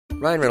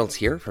Ryan Reynolds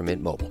here from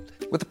Mint Mobile.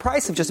 With the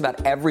price of just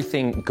about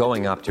everything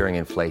going up during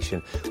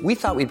inflation, we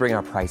thought we'd bring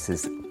our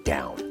prices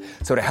down.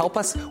 So to help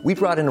us, we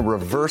brought in a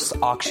reverse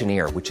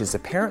auctioneer, which is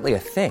apparently a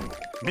thing.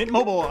 Mint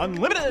Mobile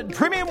Unlimited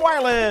Premium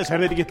Wireless. How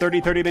to get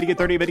 30, 30, bit to get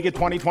 30, bit to get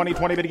 20, 20,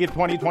 20, bit to get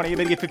 20, 20,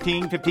 bit to get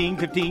 15, 15,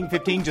 15,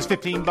 15, just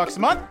 $15 a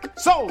month?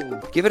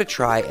 Sold! Give it a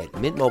try at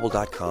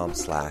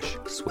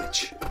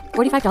mintmobile.com/switch.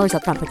 $45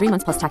 up front for 3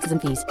 months plus taxes and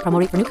fees. Promo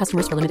rate for new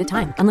customers for limited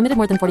time. Unlimited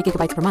more than 40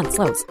 gigabytes per month.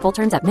 Slows full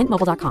terms at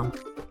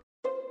mintmobile.com.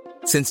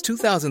 Since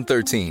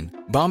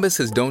 2013, Bombas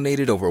has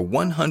donated over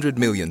 100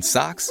 million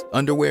socks,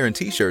 underwear, and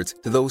T-shirts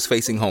to those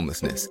facing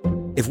homelessness.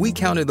 If we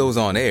counted those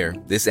on air,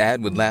 this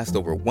ad would last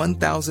over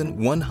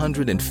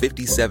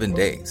 1,157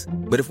 days.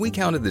 But if we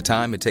counted the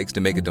time it takes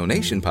to make a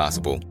donation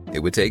possible, it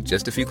would take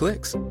just a few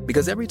clicks.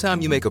 Because every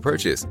time you make a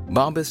purchase,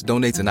 Bombas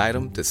donates an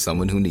item to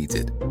someone who needs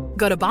it.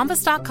 Go to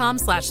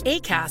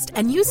bombas.com/ACAST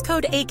and use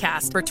code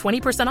ACAST for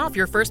 20% off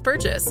your first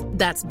purchase.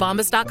 That's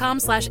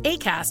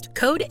bombas.com/ACAST,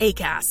 code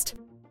ACAST.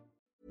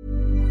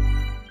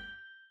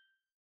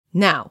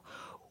 Now,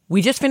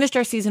 we just finished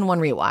our season 1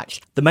 rewatch.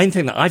 The main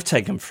thing that I've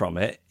taken from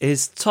it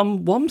is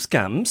Tom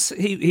Wambsgans.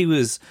 He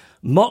was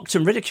mocked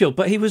and ridiculed,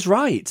 but he was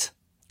right.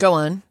 Go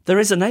on. There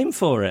is a name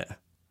for it.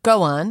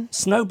 Go on.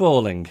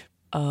 Snowballing.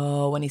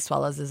 Oh, when he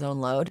swallows his own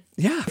load?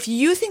 Yeah. If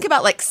you think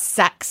about like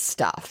sex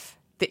stuff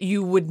that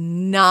you would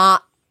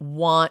not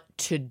want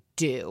to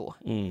do,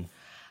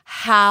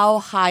 how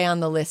high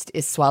on the list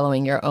is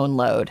swallowing your own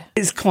load?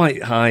 It's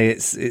quite high.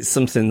 It's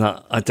something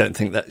that I don't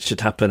think that should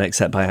happen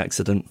except by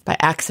accident. By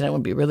accident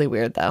would be really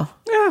weird, though.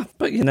 Yeah,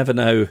 but you never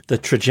know the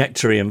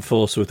trajectory and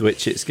force with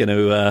which it's going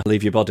to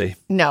leave your body.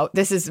 No,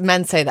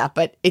 men say that,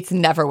 but it's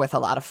never with a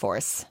lot of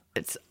force.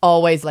 It's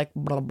always like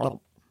blah, blah.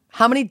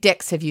 How many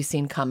dicks have you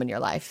seen come in your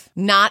life?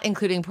 Not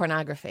including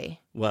pornography.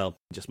 Well,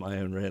 just my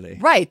own, really.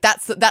 Right,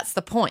 that's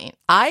the point.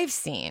 I've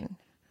seen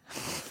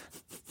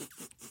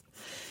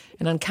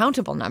an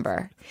uncountable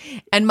number.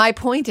 And my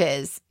point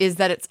is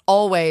that it's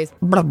always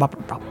blah, blah,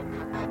 blah,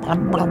 blah,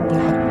 blah,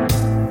 blah.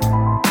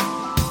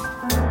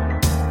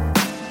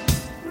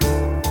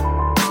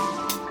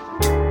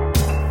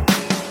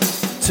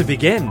 To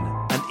begin,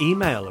 an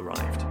email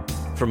arrived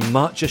from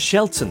Marcia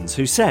Sheltons,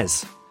 who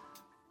says,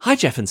 "Hi,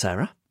 Jeff and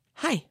Sarah.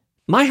 Hi.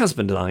 My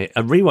husband and I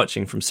are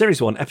rewatching from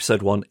Series 1,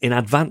 Episode 1 in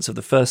advance of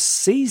the first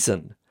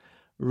season.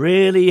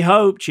 Really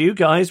hoped you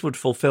guys would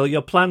fulfill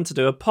your plan to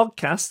do a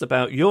podcast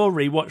about your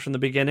rewatch from the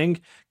beginning.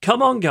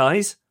 Come on,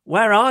 guys.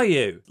 Where are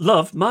you?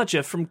 Love,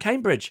 Marcia from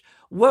Cambridge.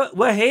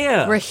 We're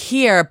here. We're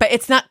here, but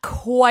it's not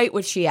quite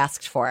what she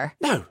asked for.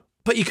 No,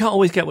 but you can't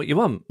always get what you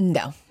want.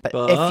 No,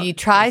 but if you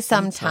try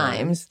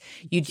sometimes,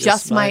 you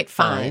just might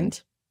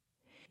find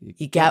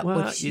you get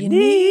what you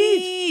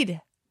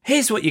need.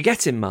 Here's what you're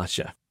getting,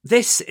 Marcia.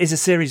 This is a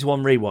Series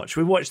 1 rewatch.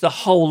 We watched the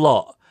whole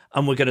lot,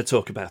 and we're going to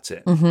talk about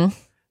it. Mm-hmm.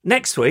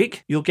 Next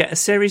week, you'll get a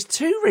Series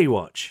 2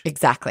 rewatch.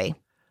 Exactly.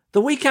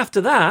 The week after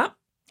that...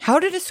 How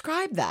to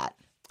describe that?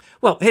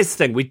 Well, here's the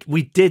thing.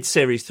 We did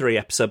Series 3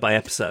 episode by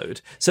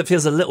episode, so it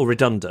feels a little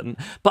redundant.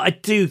 But I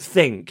do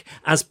think,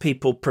 as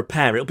people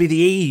prepare, it'll be the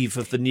eve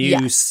of the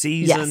new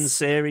season,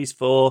 Series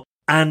 4,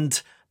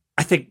 and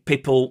I think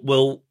people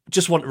will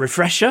just want a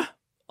refresher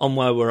on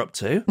where we're up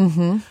to.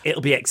 Mm-hmm.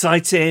 It'll be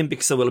exciting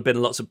because there will have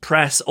been lots of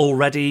press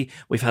already.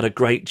 We've had a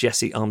great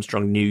Jesse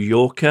Armstrong New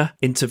Yorker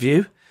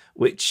interview,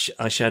 which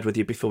I shared with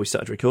you before we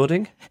started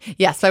recording.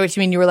 Yes, by which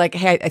you mean you were like,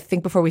 hey, I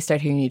think before we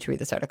start here, you need to read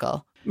this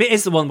article. I mean, it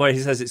is the one where he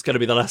says it's going to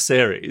be the last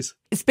series.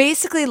 It's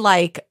basically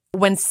like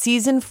when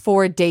season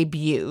 4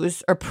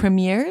 debuts or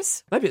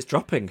premieres. Maybe it's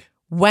dropping.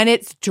 When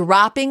it's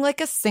dropping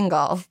like a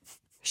single.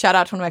 Shout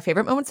out to one of my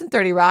favorite moments in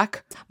 30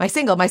 Rock. My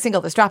single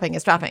that's dropping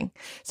is dropping.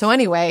 So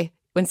anyway,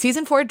 when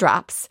season 4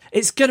 drops...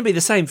 It's going to be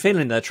the same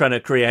feeling they're trying to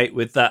create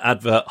with that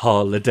advert,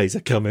 holidays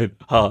are coming,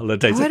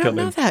 holidays are coming. I don't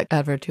know that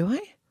advert, do I?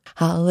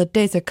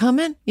 Holidays are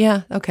coming?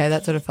 Yeah, okay,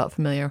 that sort of felt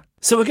familiar.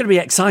 So we're going to be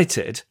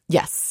excited.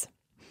 Yes.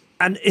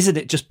 And isn't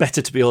it just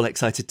better to be all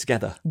excited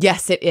together?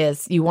 Yes, it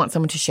is. You want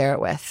someone to share it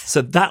with.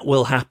 So that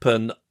will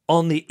happen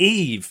on the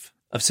eve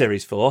of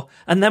Series 4,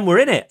 and then we're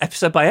in it,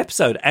 episode by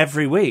episode,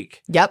 every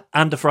week. Yep.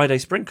 And a Friday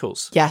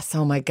Sprinkles. Yes,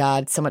 oh my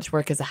God, so much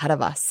work is ahead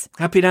of us.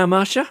 Happy now,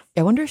 Marcia?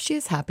 I wonder if she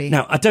is happy.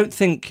 Now, I don't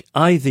think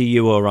either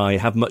you or I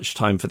have much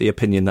time for the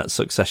opinion that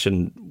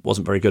Succession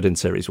wasn't very good in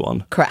Series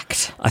 1.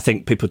 Correct. I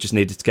think people just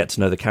needed to get to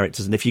know the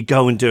characters, and if you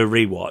go and do a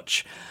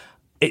rewatch,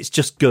 it's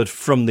just good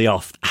from the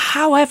off.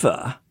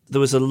 However,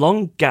 there was a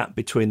long gap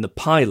between the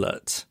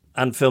pilot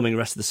and filming the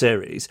rest of the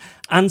series,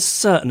 and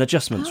certain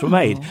adjustments were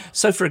made.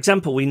 So, for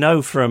example, we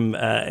know from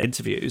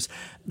interviews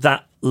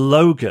that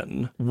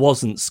Logan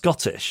wasn't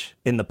Scottish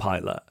in the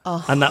pilot,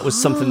 and that was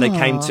something they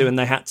came to, and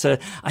they had to,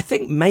 I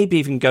think, maybe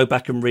even go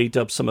back and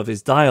redub some of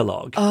his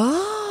dialogue.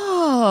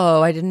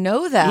 Oh, I didn't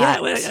know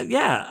that.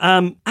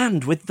 Yeah.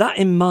 And with that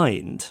in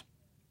mind,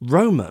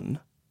 Roman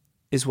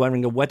is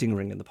wearing a wedding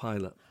ring in the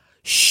pilot.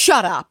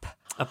 Shut up.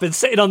 I've been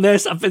sitting on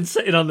this.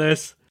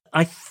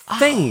 I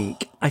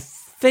think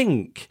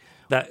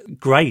that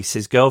Grace,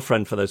 his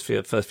girlfriend for those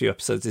first few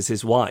episodes, is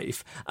his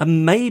wife.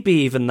 And maybe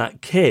even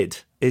that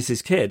kid is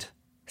his kid.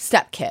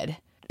 Stepkid.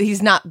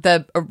 He's not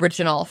the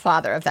original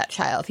father of that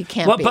child. He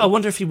can't be. But I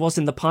wonder if he was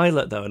in the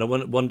pilot, though, and I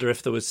wonder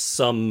if there was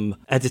some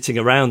editing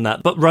around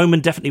that. But Roman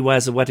definitely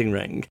wears a wedding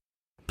ring.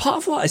 Part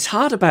of what is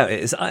hard about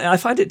it is I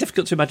find it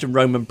difficult to imagine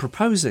Roman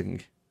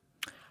proposing.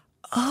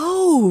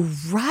 Oh,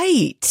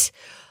 right.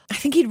 I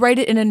think he'd write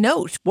it in a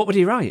note. What would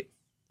he write?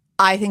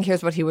 I think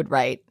here's what he would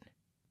write.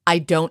 I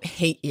don't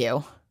hate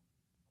you.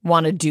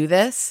 Want to do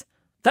this?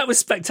 That was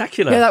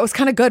spectacular. Yeah, that was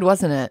kind of good,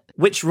 wasn't it?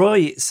 Which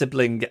Roy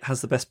sibling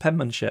has the best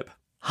penmanship?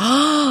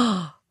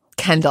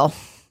 Kendall.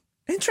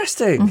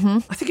 Interesting.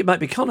 I think it might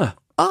be Connor.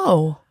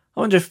 Oh. I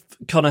wonder if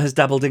Connor has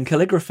dabbled in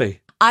calligraphy.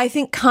 I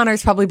think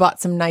Connor's probably bought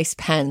some nice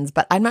pens,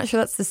 but I'm not sure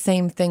that's the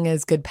same thing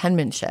as good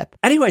penmanship.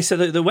 Anyway, so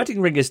the wedding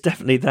ring is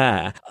definitely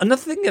there.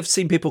 Another thing I've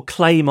seen people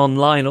claim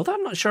online, although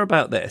I'm not sure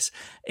about this,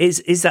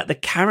 is that the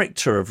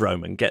character of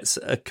Roman gets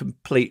a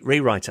complete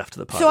rewrite after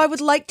the pilot. So I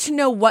would like to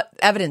know what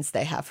evidence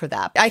they have for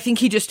that. I think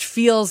he just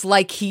feels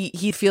like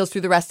he feels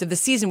through the rest of the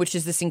season, which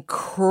is this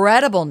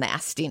incredible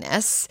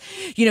nastiness.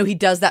 You know, he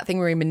does that thing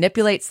where he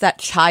manipulates that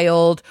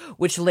child,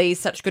 which lays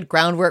such good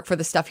groundwork for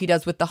the stuff he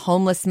does with the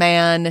homeless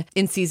man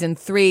in season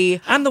 3.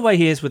 And the way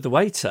he is with the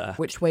waiter.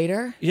 Which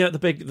waiter? Yeah, the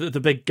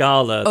big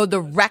gala. Oh,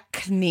 the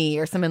Reckney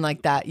or something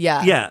like that.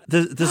 Yeah. Yeah,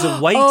 there's a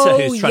waiter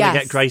who's trying to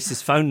get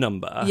Grace's phone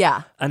number.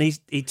 Yeah. And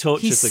he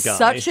tortures the guy. He's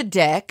such a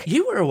dick.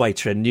 You were a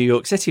waiter in New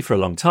York City for a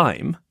long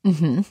time.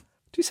 Mm-hmm.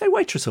 Do you say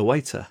waitress or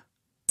waiter?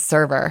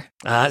 Server.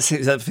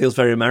 That feels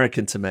very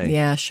American to me.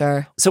 Yeah,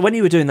 sure. So when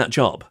you were doing that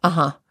job,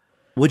 Uh-huh.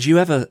 would you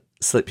ever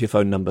slip your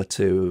phone number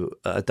to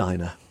a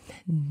diner?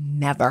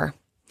 Never.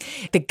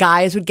 The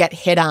guys would get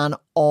hit on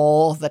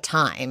all the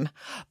time,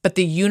 but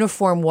the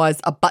uniform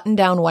was a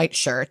button-down white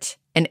shirt,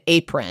 an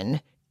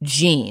apron,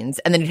 jeans,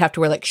 and then you'd have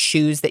to wear like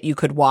shoes that you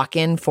could walk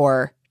in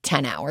for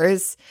 10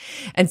 hours.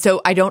 And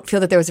so I don't feel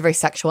that there was a very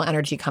sexual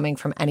energy coming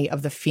from any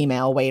of the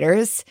female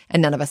waiters,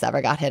 and none of us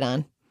ever got hit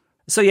on.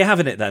 So you're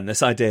having it then,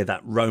 this idea that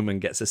Roman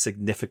gets a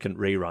significant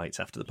rewrite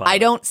after the pilot. I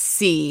don't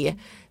see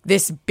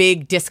this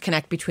big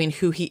disconnect between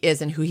who he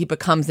is and who he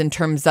becomes in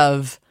terms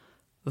of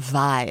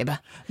vibe.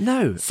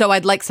 No. So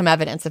I'd like some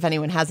evidence if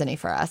anyone has any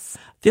for us.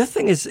 The other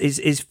thing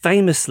is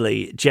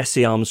famously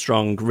Jesse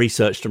Armstrong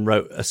researched and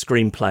wrote a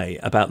screenplay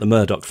about the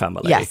Murdoch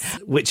family, yes,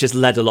 which has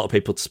led a lot of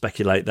people to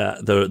speculate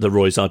that the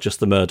Roys are just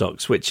the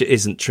Murdochs, which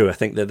isn't true. I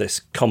think they're this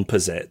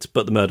composite,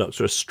 but the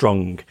Murdochs are a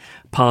strong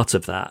part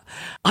of that.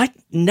 I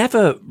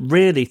never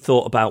really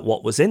thought about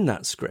what was in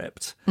that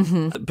script,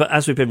 but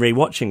as we've been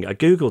rewatching, I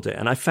Googled it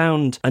and I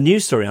found a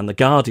news story on The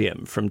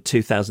Guardian from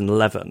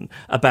 2011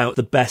 about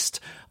the best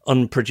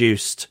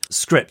unproduced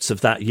scripts of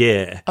that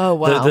year. Oh,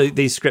 wow.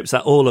 These scripts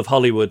that all of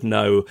Hollywood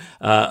know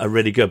are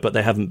really good, but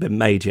they haven't been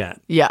made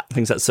yet. Yeah.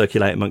 Things that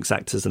circulate amongst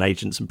actors and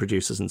agents and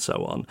producers and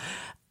so on.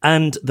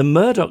 And the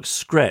Murdoch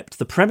script,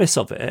 the premise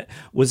of it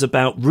was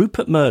about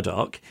Rupert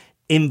Murdoch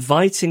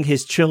inviting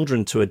his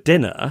children to a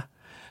dinner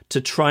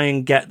to try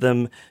and get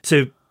them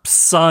to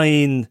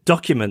sign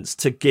documents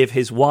to give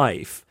his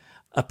wife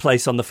a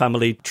place on the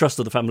family trust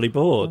or the family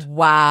board.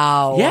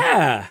 Wow.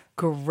 Yeah.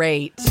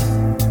 Great.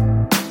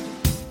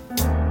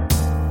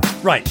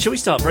 Right, shall we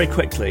start very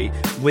quickly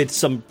with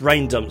some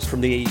brain dumps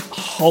from the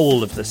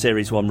whole of the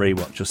Series 1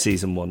 rewatch, or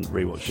Season 1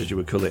 rewatch, as you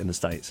would call it in the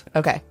States?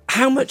 Okay.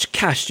 How much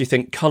cash do you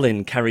think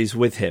Colin carries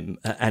with him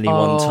at any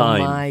one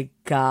time? Oh, my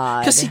God.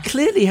 Because he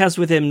clearly has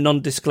with him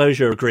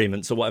non-disclosure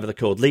agreements, or whatever they're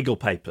called, legal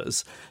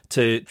papers,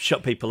 to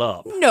shut people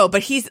up. No,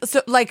 but he's,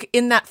 so like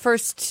in that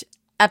first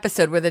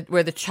episode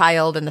where the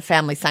child and the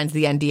family signs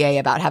the NDA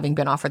about having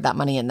been offered that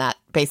money in that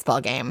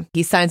baseball game,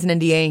 he signs an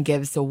NDA and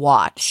gives a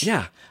watch.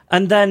 Yeah.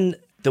 And then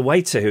the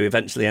waiter who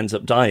eventually ends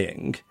up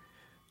dying,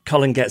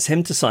 Colin gets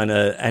him to sign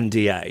a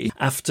NDA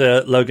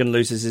after Logan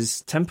loses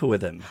his temper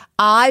with him.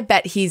 I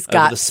bet he's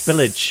got the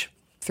spillage.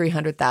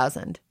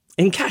 300,000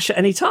 in cash at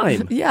any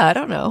time. Yeah, I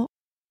don't know.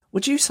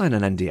 Would you sign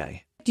an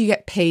NDA? Do you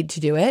get paid to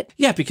do it?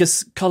 Yeah,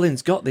 because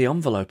Colin's got the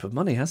envelope of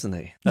money, hasn't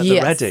he? At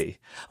Yes. the ready.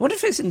 I wonder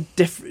if it's in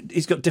different.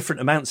 He's got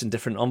different amounts in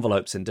different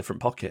envelopes in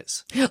different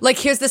pockets. Like,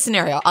 here's the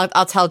scenario.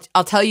 I'll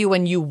tell you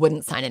when you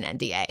wouldn't sign an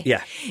NDA.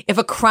 Yeah. If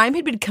a crime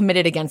had been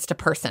committed against a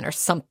person or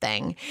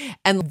something,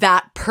 and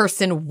that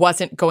person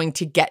wasn't going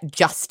to get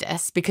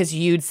justice because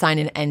you'd sign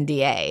an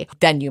NDA,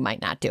 then you might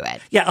not do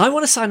it. Yeah, I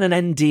want to sign an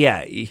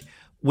NDA,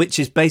 which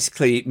is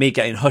basically me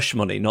getting hush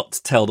money, not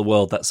to tell the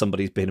world that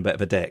somebody's been a bit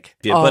of a dick.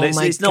 Oh, but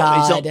it's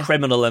God. not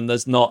criminal, and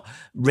there's not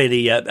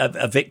really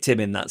a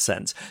victim in that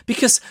sense.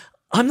 Because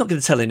I'm not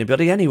going to tell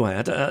anybody anyway.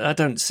 I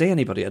don't see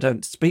anybody. I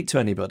don't speak to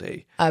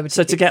anybody.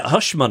 So to get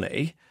hush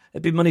money,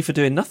 it'd be money for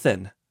doing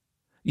nothing.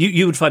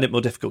 You would find it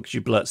more difficult because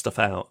you blurt stuff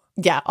out.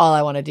 Yeah, all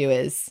I want to do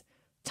is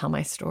tell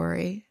my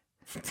story.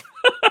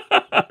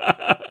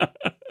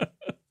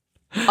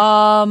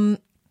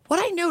 What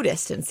I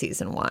noticed in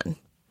season 1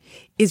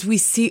 is we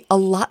see a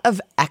lot of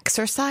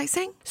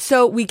exercising.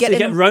 So we get So you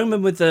get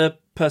Roman with the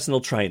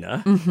personal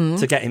trainer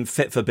to get him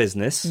fit for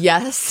business.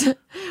 Yes.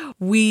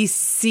 We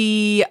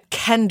see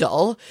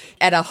Kendall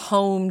at a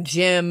home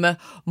gym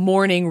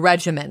morning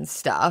regimen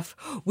stuff.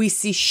 We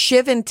see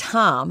Shiv and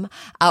Tom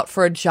out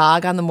for a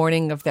jog on the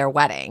morning of their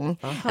wedding.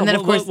 And then,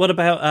 of course, what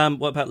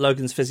about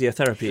Logan's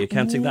physiotherapy? Are you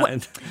counting that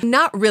in?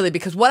 Not really,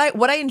 because what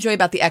I enjoy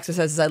about the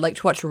exercise is I like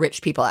to watch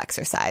rich people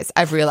exercise.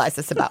 I've realized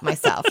this about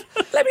myself.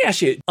 Let me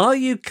ask you, are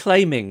you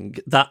claiming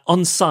that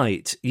on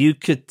site you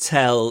could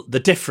tell the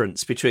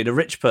difference between a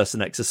rich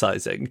person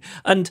exercising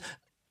and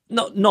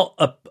not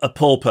a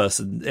poor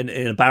person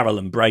in a barrel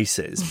and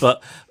braces,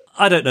 but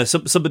I don't know,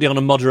 somebody on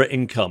a moderate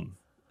income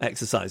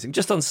exercising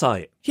just on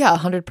site? Yeah,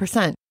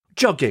 100%.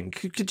 Jogging?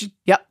 Could you?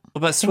 Yep. What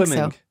about swimming?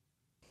 So.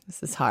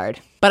 This is hard.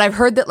 But I've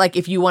heard that, like,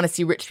 if you want to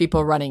see rich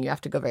people running, you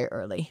have to go very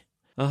early.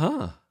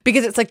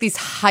 Because it's like these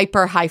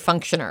hyper high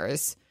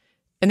functioners.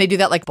 And they do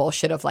that like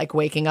bullshit of like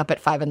waking up at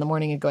 5 a.m.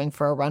 and going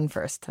for a run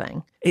first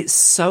thing. It's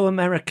so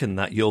American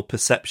that your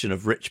perception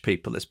of rich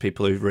people is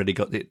people who've really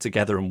got it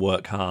together and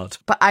work hard.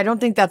 But I don't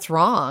think that's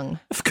wrong.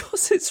 Of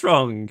course it's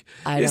wrong.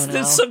 It's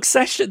the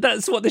succession.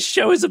 That's what this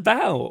show is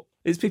about.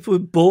 It's people who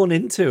were born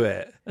into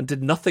it and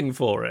did nothing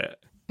for it.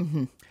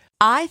 Mm-hmm.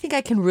 I think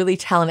I can really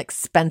tell an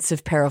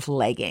expensive pair of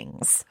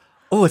leggings.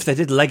 Oh, if they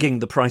did legging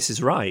The Price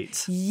is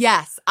Right.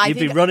 Yes. You'd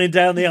be running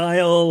down the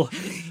aisle.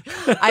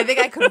 I think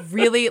I could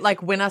really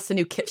like win us a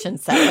new kitchen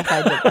set if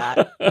I did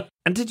that.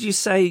 And did you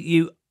say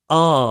you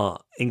are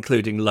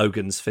including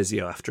Logan's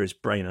physio after his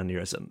brain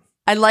aneurysm?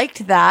 I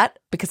liked that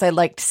because I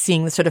liked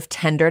seeing the sort of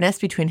tenderness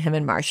between him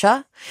and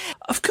Marcia.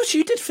 Of course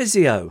you did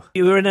physio.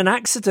 You were in an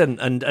accident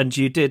and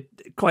you did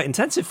quite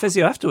intensive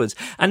physio afterwards.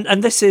 And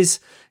this is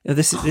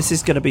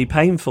going to be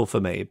painful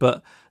for me,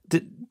 but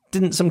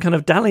didn't some kind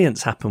of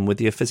dalliance happen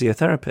with your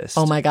physiotherapist?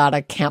 Oh my God,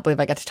 I can't believe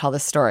I got to tell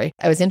this story.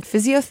 I was in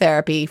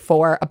physiotherapy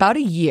for about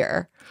a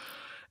year,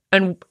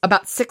 and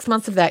about 6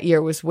 months of that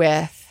year was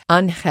with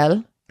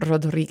Angel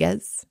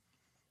Rodriguez.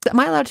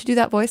 Am I allowed to do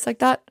that voice like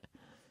that?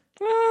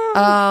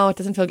 Oh, it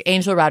doesn't feel like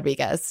Angel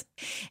Rodriguez.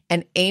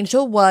 And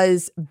Angel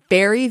was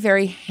very,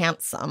 very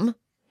handsome.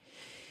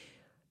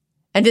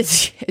 And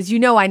as you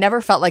know, I never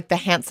felt like the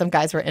handsome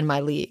guys were in my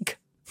league.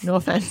 No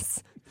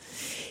offense.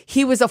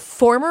 He was a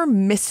former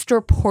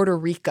Mr. Puerto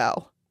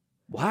Rico.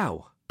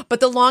 Wow. But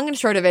the long and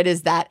short of it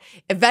is that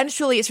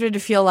eventually it started to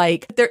feel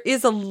like there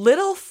is a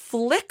little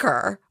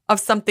flicker of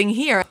something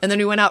here. And then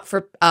we went out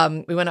for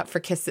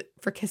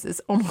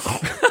kisses. Oh my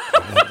God.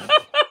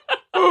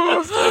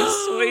 So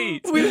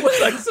sweet.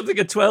 It's like something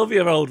a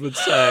 12-year-old would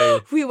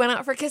say. We went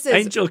out for kisses.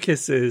 Angel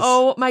kisses.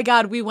 Oh my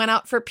God. We went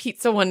out for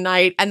pizza one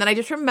night. And then I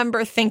just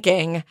remember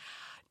thinking,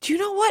 do you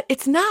know what?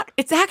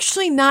 It's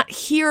actually not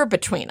here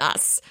between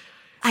us.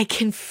 I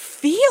can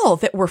feel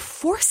that we're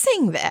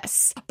forcing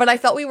this. But I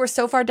felt we were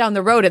so far down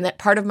the road and that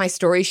part of my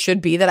story should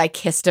be that I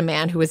kissed a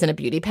man who was in a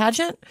beauty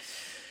pageant.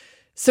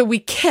 So we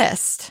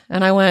kissed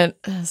and I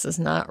went, this is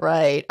not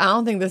right. I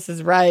don't think this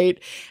is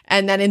right.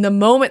 And then in the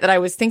moment that I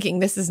was thinking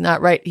this is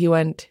not right, he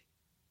went,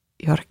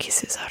 your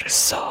kisses are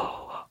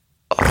so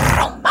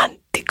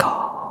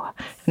romantico.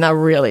 And that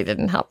really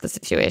didn't help the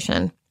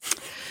situation.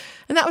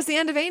 And that was the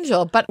end of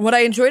Angel. But what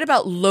I enjoyed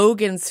about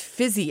Logan's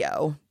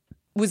physio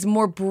was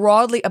more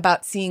broadly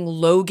about seeing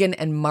Logan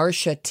and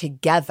Marcia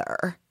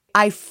together.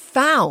 I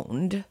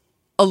found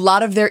a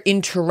lot of their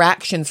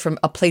interactions from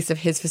a place of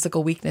his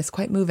physical weakness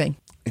quite moving.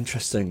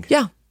 Interesting.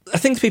 Yeah. I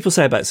think people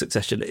say about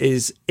Succession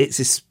is it's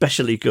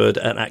especially good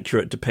at an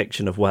accurate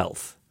depiction of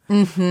wealth.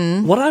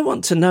 Mm-hmm. What I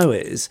want to know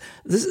is,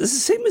 there's the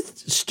same with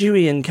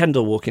Stewie and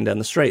Kendall walking down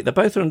the street. They're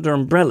both under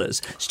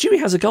umbrellas. Stewie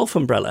has a golf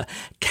umbrella.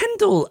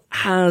 Kendall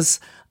has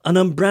an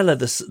umbrella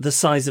the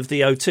size of the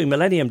O2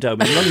 Millennium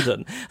Dome in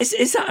London.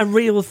 Is that a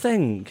real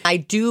thing? I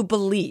do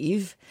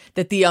believe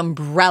that the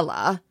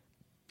umbrella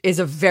is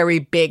a very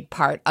big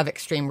part of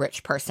extreme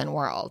rich person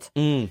world.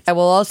 I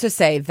will also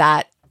say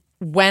that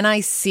when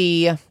I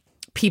see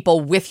people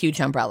with huge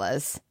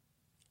umbrellas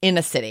in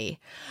a city,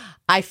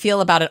 I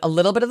feel about it a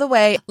little bit of the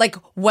way, like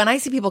when I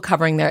see people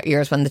covering their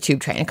ears when the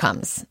tube train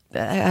comes,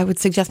 I would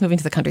suggest moving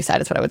to the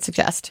countryside is what I would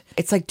suggest.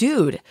 It's like,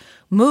 dude,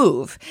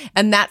 move.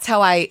 And that's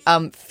how I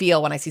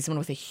feel when I see someone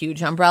with a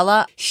huge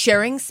umbrella.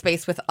 Sharing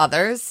space with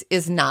others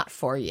is not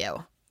for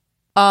you.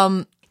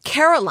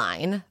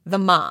 Caroline, the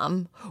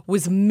mom,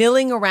 was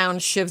milling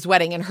around Shiv's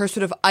wedding, and her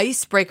sort of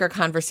icebreaker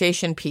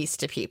conversation piece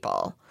to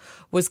people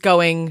was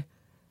going,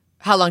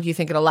 how long do you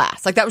think it'll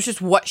last? Like, that was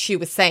just what she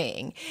was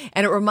saying.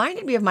 And it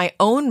reminded me of my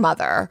own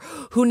mother,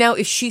 who now,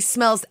 if she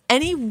smells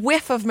any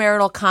whiff of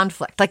marital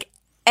conflict, like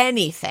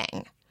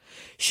anything,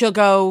 she'll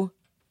go,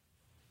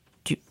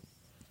 do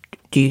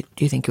you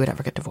think you would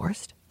ever get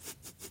divorced?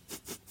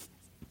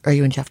 Are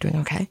you and Jeff doing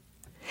okay?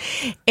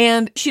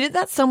 And she did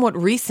that somewhat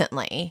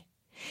recently.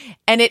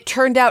 And it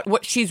turned out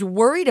what she's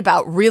worried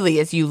about really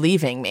is you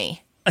leaving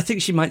me. I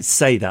think she might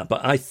say that,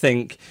 but I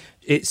think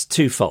it's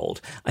twofold.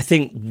 I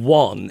think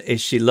one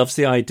is she loves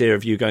the idea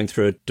of you going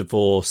through a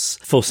divorce,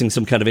 forcing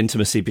some kind of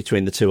intimacy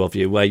between the two of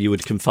you where you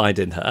would confide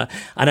in her.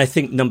 And I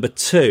think number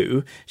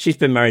two, she's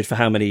been married for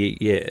how many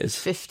years?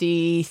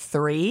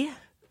 53.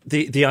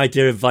 The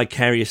idea of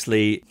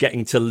vicariously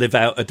getting to live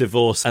out a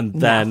divorce and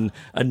then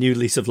a new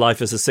lease of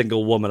life as a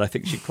single woman, I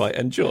think she'd quite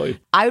enjoy.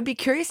 I would be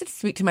curious to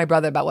speak to my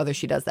brother about whether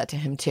she does that to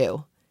him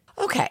too.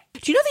 Okay.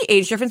 Do you know the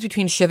age difference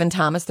between Shiv and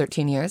Tom is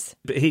 13 years?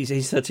 But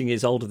he's 13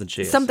 years older than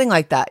she is. Something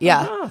like that,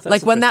 yeah.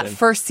 Like when that interesting.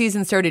 first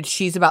season started,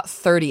 she's about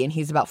 30 and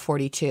he's about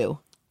 42.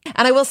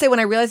 And I will say, when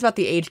I realized about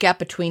the age gap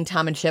between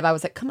Tom and Shiv, I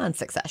was like, come on,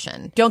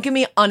 Succession. Don't give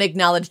me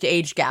unacknowledged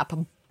age gap.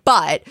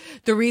 But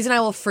the reason I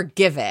will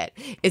forgive it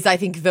is I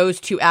think those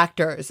two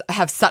actors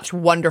have such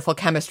wonderful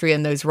chemistry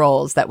in those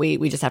roles that we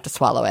just have to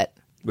swallow it.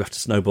 We have to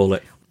snowball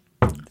it.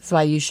 That's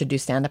why you should do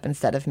stand-up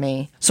instead of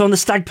me. So on the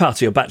stag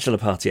party or bachelor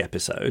party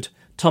episode,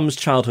 Tom's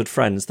childhood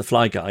friends, the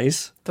Fly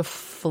Guys, The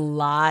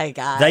Fly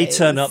Guys. they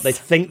turn up, they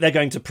think they're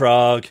going to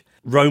Prague.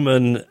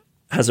 Roman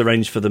has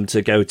arranged for them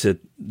to go to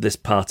this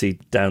party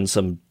down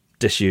some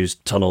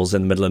disused tunnels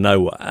in the middle of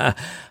nowhere.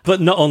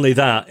 But not only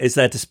that, is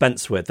they're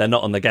dispensed with. They're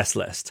not on the guest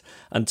list.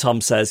 And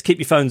Tom says, keep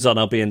your phones on,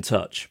 I'll be in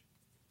touch.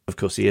 Of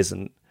course he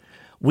isn't.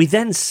 We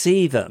then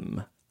see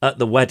them at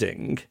the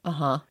wedding.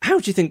 How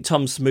do you think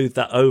Tom smoothed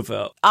that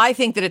over? I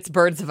think that it's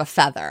birds of a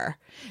feather.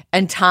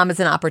 And Tom is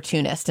an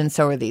opportunist, and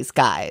so are these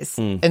guys.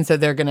 And so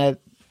they're going to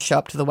show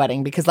up to the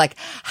wedding because, like,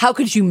 how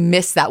could you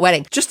miss that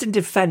wedding? Just in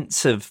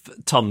defence of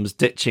Tom's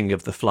ditching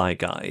of the Fly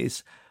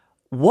Guys,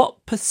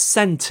 what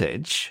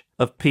percentage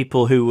of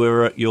people who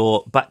were at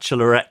your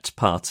bachelorette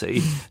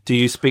party do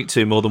you speak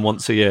to more than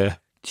once a year?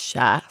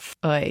 Chef.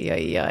 Oy,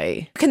 oy,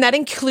 oy. Can that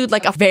include,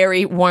 like, a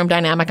very warm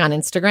dynamic on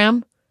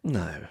Instagram?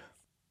 No.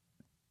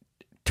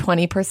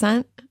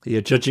 20%?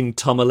 You're judging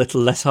Tom a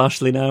little less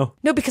harshly now?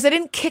 No, because I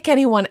didn't kick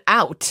anyone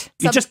out.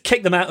 You just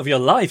kicked them out of your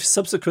life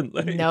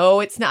subsequently.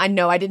 No, it's not.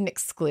 No, I didn't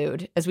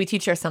exclude. As we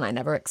teach our son, I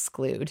never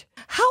exclude.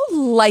 How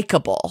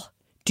likable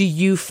do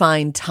you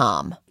find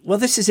Tom? Well,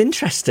 this is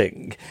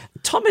interesting.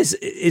 Tom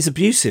is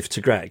abusive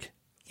to Greg.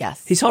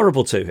 Yes. He's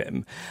horrible to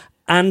him.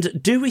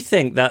 And do we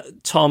think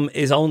that Tom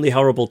is only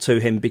horrible to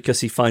him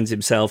because he finds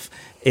himself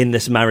in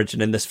this marriage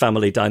and in this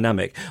family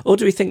dynamic? Or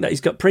do we think that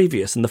he's got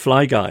previous and the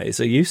Fly Guys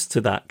are used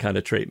to that kind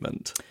of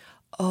treatment?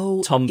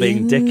 Oh, Tom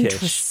being dickish.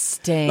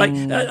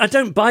 Interesting. Like, I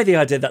don't buy the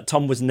idea that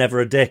Tom was never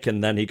a dick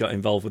and then he got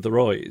involved with the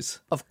Roys.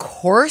 Of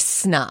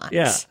course not.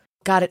 Yeah.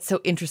 God, it's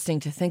so interesting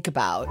to think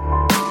about.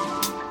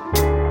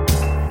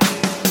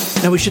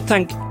 Now, we should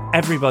thank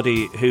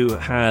everybody who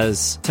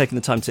has taken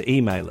the time to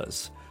email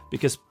us,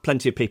 because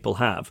plenty of people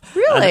have.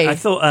 Really? And I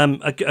thought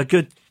a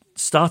good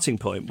starting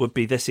point would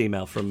be this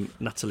email from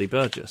Natalie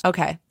Burgess.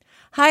 Okay.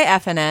 Hi,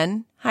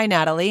 FNN. Hi,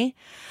 Natalie.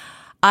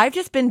 I've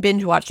just been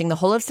binge watching the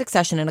whole of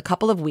Succession in a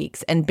couple of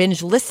weeks and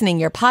binge listening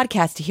your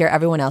podcast to hear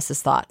everyone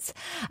else's thoughts.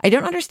 I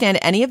don't understand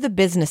any of the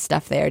business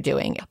stuff they are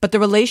doing, but the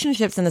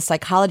relationships and the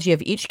psychology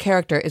of each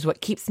character is what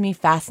keeps me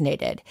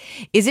fascinated.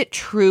 Is it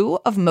true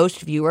of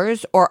most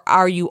viewers, or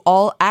are you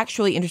all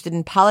actually interested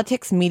in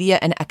politics, media,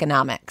 and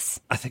economics?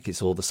 I think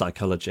it's all the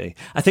psychology.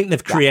 I think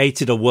they've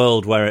created a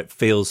world where it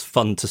feels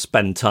fun to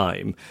spend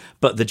time,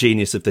 but the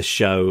genius of this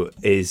show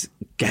is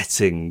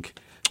getting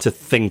to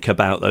think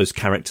about those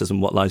characters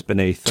and what lies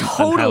beneath and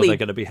how they're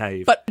going to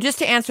behave. But just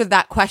to answer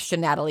that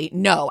question, Natalie,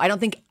 no, I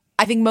think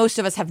most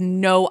of us have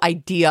no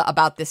idea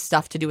about this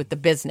stuff to do with the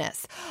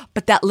business.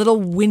 But that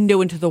little window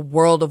into the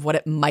world of what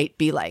it might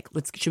be like.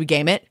 Should we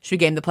game it? Should we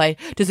game the play?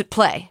 Does it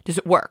play? Does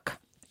it work?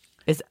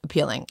 Is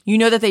appealing. You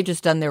know that they've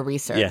just done their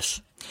research.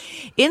 Yes.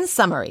 In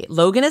summary,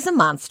 Logan is a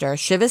monster,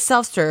 Shiv is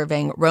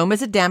self-serving, Rome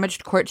is a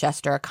damaged court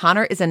jester,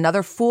 Connor is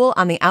another fool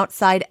on the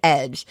outside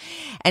edge,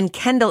 and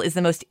Kendall is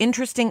the most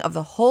interesting of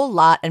the whole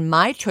lot and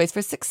my choice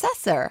for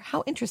successor.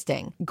 How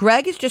interesting.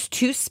 Greg is just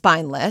too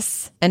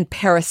spineless and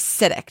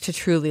parasitic to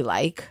truly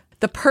like.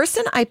 The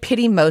person I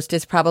pity most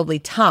is probably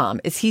Tom,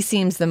 as he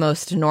seems the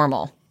most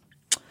normal.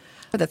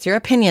 That's your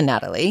opinion,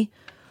 Natalie.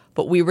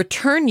 But we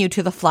return you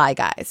to the Fly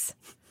Guys.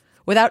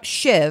 Without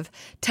Shiv,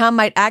 Tom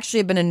might actually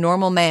have been a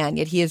normal man,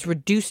 yet he is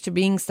reduced to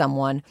being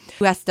someone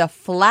who has to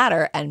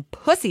flatter and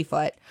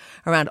pussyfoot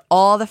around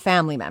all the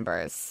family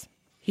members.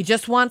 He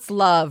just wants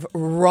love.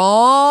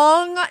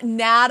 Wrong,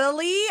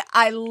 Natalie.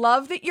 I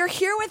love that you're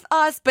here with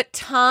us, but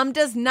Tom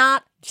does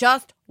not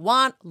just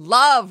want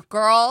love,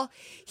 girl.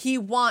 He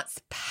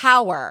wants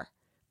power,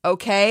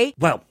 okay?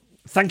 Well,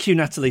 thank you,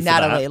 Natalie, for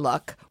Natalie, that.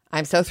 look,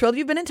 I'm so thrilled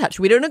you've been in touch.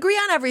 We don't agree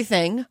on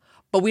everything,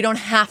 but we don't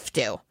have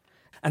to.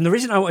 And the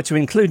reason I wanted to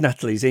include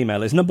Natalie's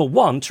email is, number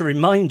one, to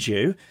remind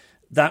you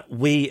that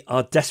we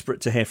are desperate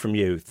to hear from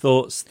you.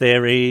 Thoughts,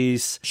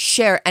 theories.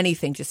 Share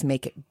anything, just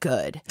make it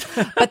good.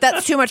 But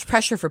that's too much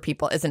pressure for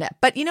people, isn't it?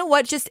 But you know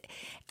what? Just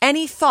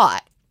any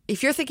thought.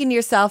 If you're thinking to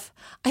yourself,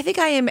 I think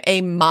I am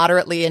a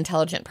moderately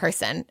intelligent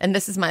person, and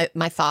this is my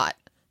thought,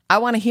 I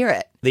want to hear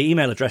it. The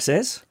email address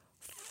is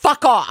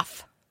fuck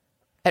off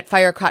at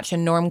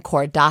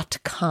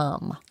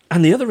firecrotchandnormcore.com.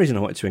 And the other reason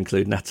I wanted to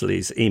include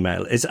Natalie's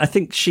email is I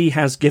think she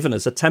has given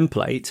us a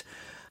template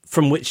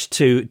from which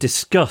to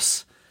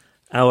discuss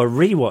our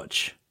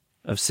rewatch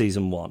of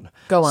season 1.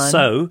 Go on.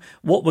 So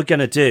what we're going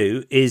to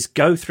do is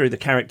go through the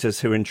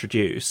characters who are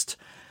introduced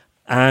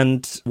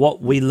and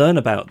what we learn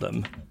about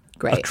them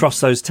Great. across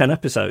those 10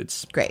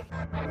 episodes. Great.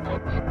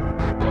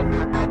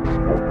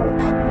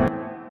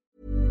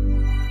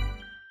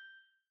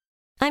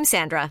 I'm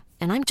Sandra,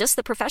 and I'm just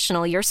the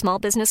professional your small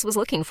business was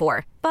looking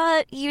for.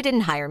 But you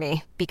didn't hire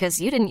me because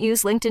you didn't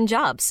use LinkedIn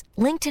Jobs.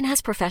 LinkedIn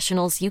has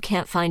professionals you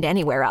can't find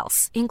anywhere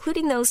else,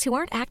 including those who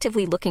aren't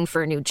actively looking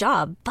for a new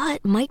job,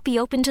 but might be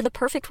open to the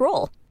perfect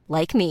role,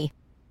 like me.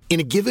 In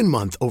a given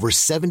month, over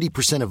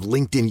 70% of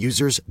LinkedIn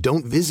users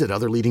don't visit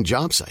other leading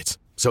job sites.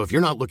 So if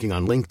you're not looking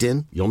on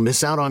LinkedIn, you'll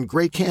miss out on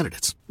great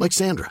candidates like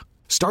Sandra.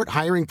 Start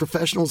hiring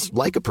professionals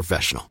like a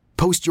professional.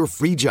 Post your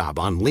free job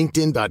on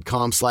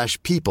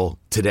linkedin.com/people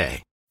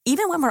today.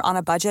 Even when we're on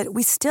a budget,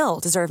 we still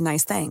deserve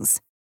nice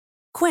things.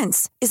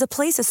 Quince is a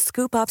place to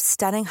scoop up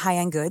stunning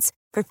high-end goods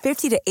for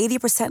 50 to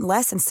 80%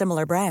 less than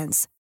similar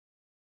brands.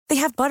 They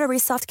have buttery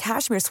soft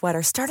cashmere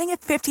sweaters starting at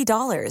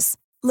 $50,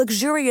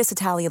 luxurious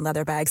Italian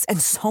leather bags,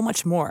 and so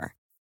much more.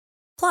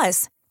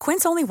 Plus,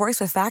 Quince only works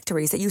with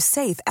factories that use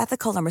safe,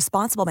 ethical, and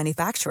responsible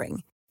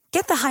manufacturing.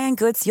 Get the high-end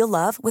goods you'll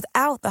love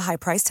without the high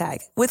price tag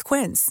with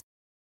Quince.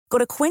 Go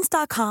to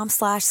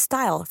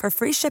quince.com/style for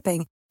free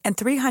shipping and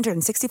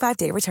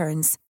 365-day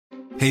returns.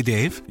 Hey,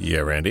 Dave. Yeah,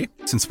 Randy.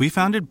 Since we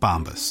founded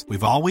Bombas,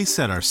 we've always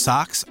said our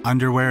socks,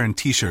 underwear, and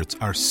T-shirts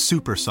are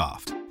super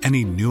soft.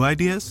 Any new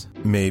ideas?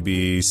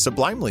 Maybe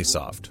sublimely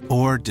soft.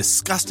 Or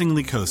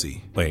disgustingly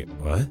cozy. Wait,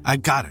 what? I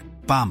got it.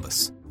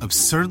 Bombas.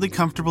 Absurdly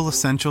comfortable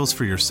essentials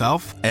for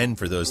yourself and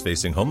for those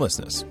facing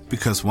homelessness.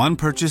 Because one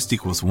purchased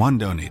equals one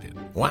donated.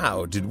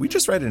 Wow, did we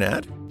just write an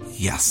ad?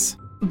 Yes.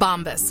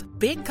 Bombas.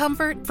 Big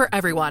comfort for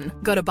everyone.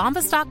 Go to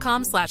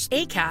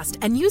bombas.com/ACAST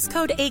and use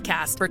code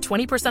ACAST for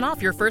 20%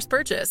 off your first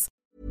purchase.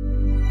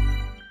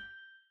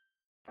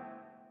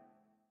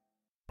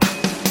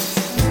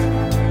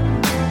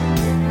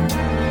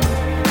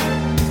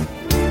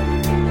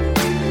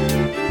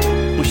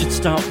 We should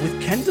start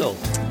with Kendall.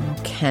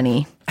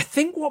 Kenny. I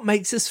think what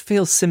makes us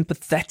feel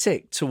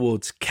sympathetic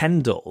towards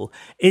Kendall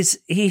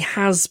is he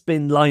has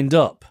been lined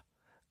up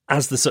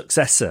as the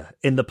successor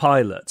in the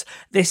pilot.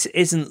 This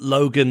isn't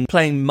Logan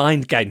playing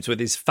mind games with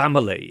his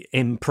family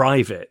in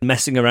private,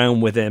 messing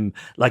around with him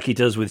like he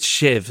does with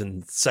Shiv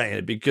and saying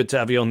it'd be good to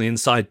have you on the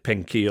inside,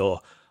 Pinky, or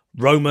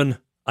Roman,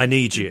 I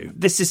need you.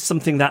 This is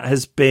something that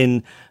has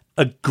been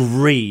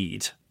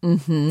agreed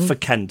for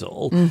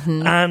Kendall.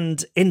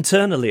 And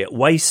internally at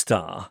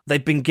Waystar,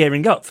 they've been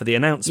gearing up for the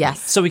announcement.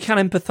 Yes. So we can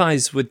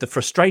empathise with the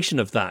frustration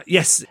of that.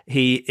 Yes,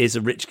 he is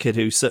a rich kid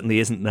who certainly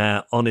isn't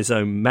there on his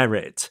own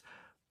merit,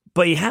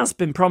 but he has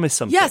been promised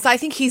something. Yes, I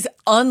think he's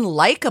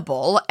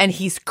unlikable and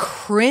he's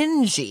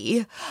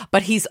cringy,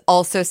 but he's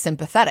also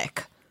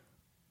sympathetic,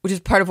 which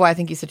is part of why I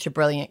think he's such a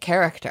brilliant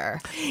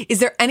character. Is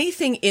there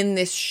anything in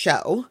this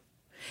show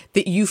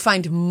that you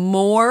find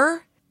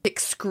more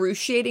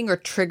excruciating or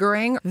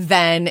triggering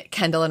than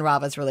Kendall and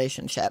Rava's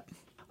relationship?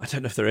 I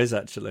don't know if there is,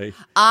 actually.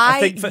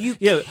 I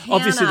think you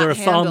obviously there are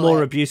far handle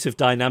more it. abusive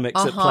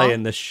dynamics at play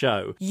in this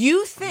show.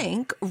 You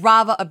think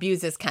Rava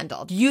abuses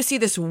Kendall. You see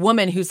this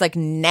woman who's like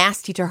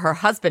nasty to her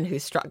husband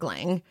who's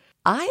struggling.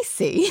 I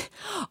see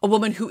a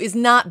woman who is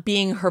not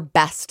being her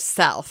best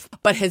self,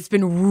 but has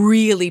been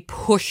really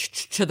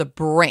pushed to the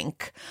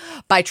brink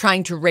by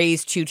trying to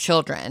raise two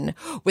children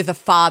with a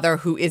father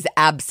who is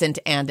absent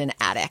and an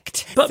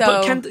addict. But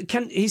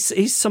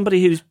he's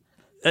somebody who's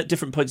at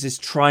different points is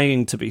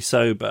trying to be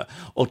sober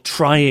or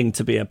trying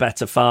to be a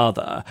better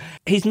father.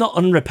 He's not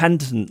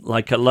unrepentant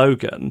like a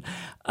Logan.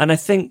 And I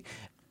think,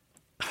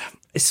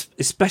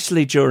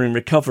 especially during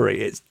recovery,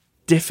 it's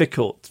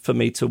difficult for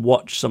me to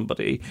watch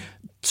somebody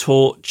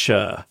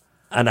torture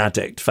an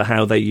addict for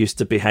how they used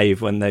to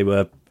behave when they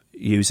were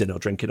using or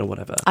drinking or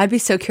whatever. I'd be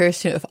so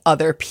curious to know if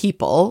other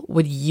people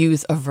would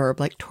use a verb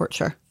like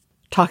torture,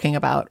 talking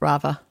about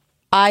Rava.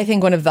 I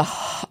think one of the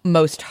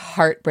most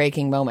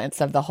heartbreaking moments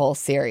of the whole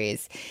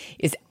series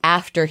is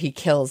after he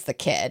kills the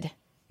kid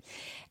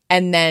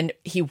and then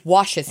he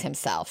washes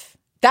himself.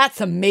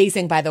 That's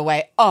amazing, by the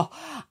way. Oh,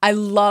 I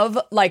love,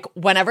 like,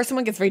 whenever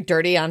someone gets very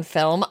dirty on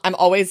film, I'm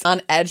always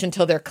on edge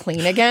until they're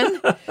clean again.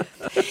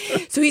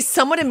 So he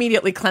somewhat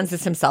immediately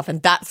cleanses himself,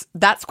 and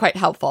that's quite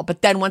helpful.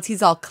 But then once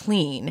he's all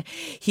clean,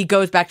 he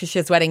goes back to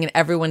Shiv's wedding, and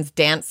everyone's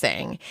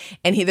dancing.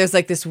 And there's,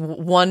 like, this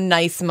one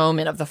nice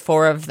moment of the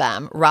four of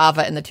them,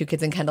 Rava and the two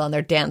kids and Kendall, and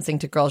they're dancing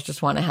to Girls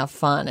Just Want to Have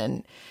Fun.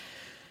 And,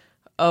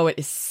 oh, it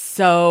is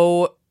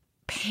so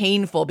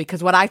painful,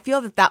 because what I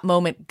feel that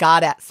moment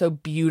got at so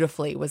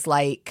beautifully was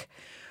like,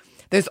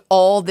 there's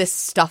all this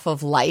stuff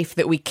of life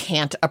that we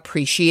can't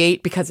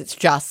appreciate because it's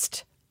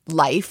just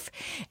life.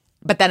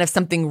 But then if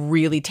something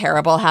really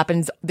terrible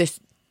happens, this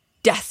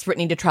desperate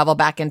need to travel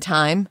back in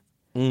time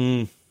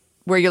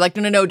where you're like,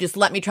 no, just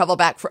let me travel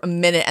back for a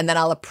minute and then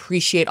I'll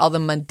appreciate all the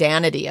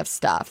mundanity of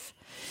stuff.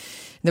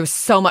 There was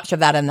so much of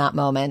that in that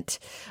moment.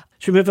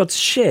 Should we move on to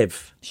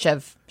Shiv?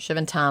 Shiv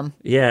and Tom.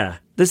 Yeah.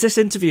 There's this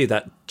interview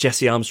that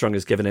Jesse Armstrong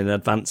has given in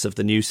advance of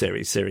the new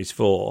series, Series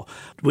 4,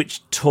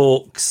 which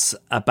talks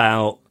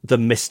about the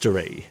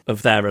mystery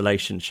of their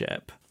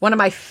relationship. One of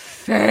my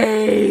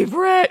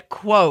favorite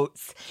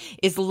quotes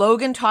is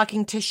Logan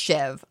talking to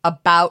Shiv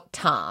about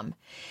Tom.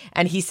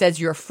 And he says,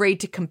 you're afraid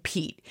to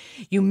compete.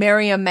 You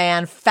marry a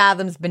man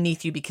fathoms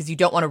beneath you because you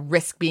don't want to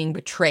risk being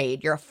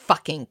betrayed. You're a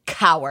fucking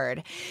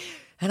coward.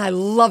 And I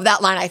love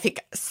that line. I think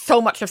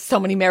so much of so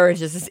many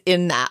marriages is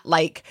in that.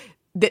 Like,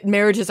 that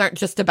marriages aren't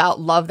just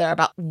about love. They're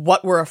about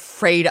what we're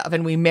afraid of.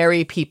 And we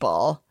marry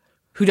people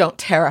who don't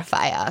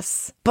terrify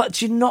us. But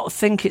do you not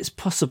think it's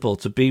possible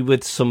to be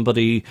with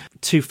somebody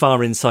too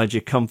far inside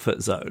your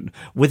comfort zone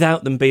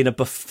without them being a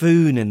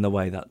buffoon in the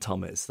way that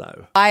Tom is,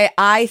 though?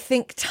 I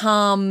think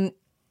Tom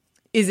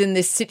is in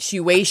this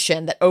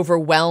situation that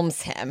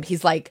overwhelms him.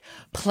 He's like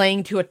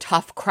playing to a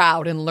tough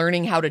crowd and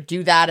learning how to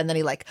do that. And then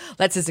he like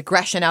lets his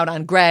aggression out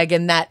on Greg,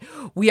 and that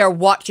we are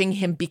watching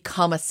him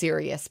become a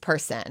serious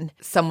person,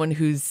 someone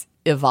who's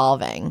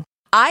evolving.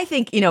 I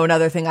think,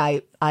 another thing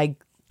I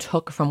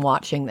took from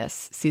watching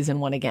this season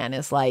 1 again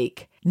is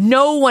like,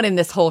 no one in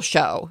this whole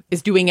show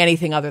is doing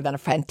anything other than a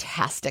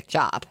fantastic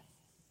job.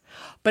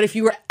 But if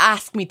you were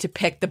asked me to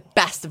pick the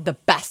best of the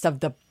best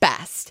of the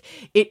best,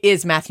 it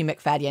is Matthew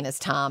Macfadyen as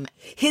Tom.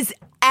 His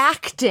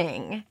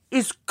acting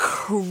is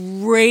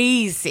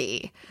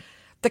crazy.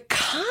 The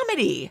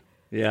comedy.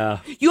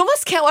 Yeah. You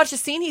almost can't watch a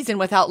scene he's in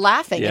without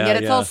laughing. And yet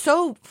it's all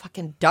so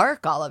fucking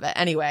dark, all of it.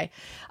 Anyway,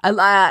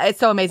 it's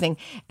so amazing.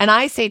 And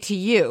I say to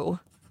you,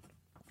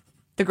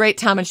 the great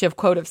Tom and Shiv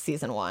quote of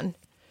season 1,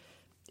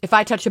 if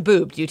I touch a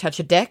boob, do you touch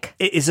a dick?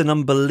 It is an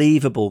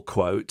unbelievable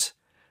quote.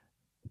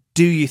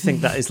 Do you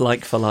think that is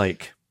like for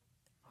like?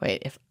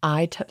 Wait, if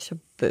I touch a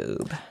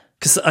boob.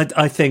 Because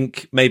I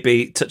think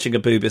maybe touching a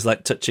boob is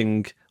like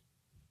touching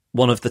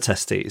one of the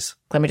testes.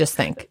 Let me just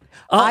think.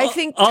 I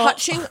think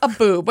touching a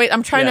boob. Wait,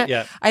 I'm trying to.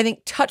 Yeah. I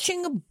think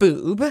touching a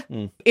boob,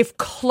 if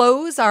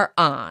clothes are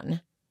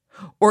on,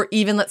 or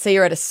even let's say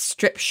you're at a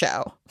strip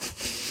show.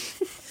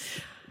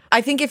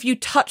 I think if you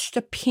touched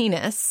a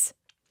penis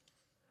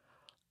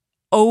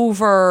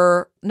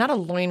over, not a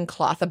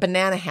loincloth, a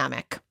banana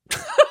hammock.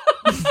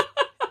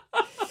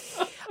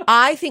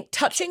 I think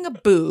touching a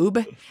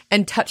boob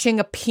and touching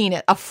a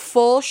penis, a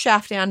full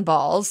shaft and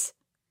balls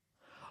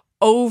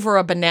over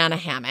a banana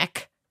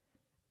hammock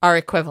are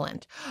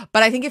equivalent.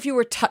 But I think if you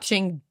were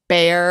touching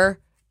bare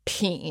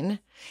peen,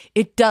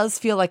 it does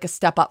feel like a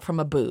step up from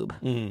a boob.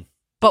 Mm.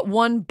 But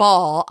one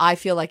ball, I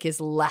feel like, is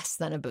less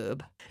than a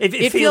boob.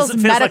 It feels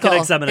medical. Like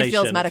an examination. It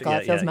feels medical.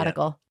 It feels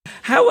medical.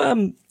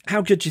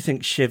 How good do you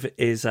think Shiv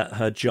is at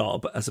her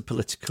job as a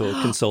political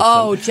consultant?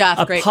 Oh,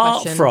 Jeff, great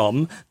question. Apart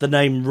from the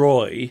name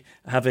Roy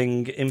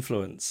having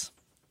influence.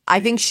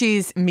 I think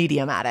she's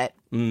medium at it.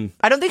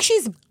 I don't think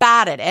she's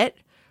bad at it,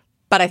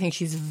 but I think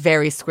she's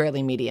very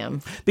squarely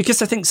medium.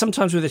 Because I think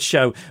sometimes with this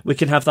show, we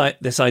can have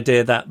this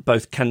idea that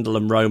both Kendall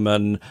and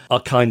Roman are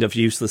kind of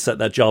useless at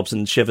their jobs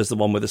and Shiv is the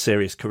one with a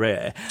serious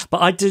career.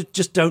 But I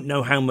just don't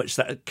know how much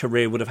that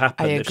career would have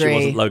happened if she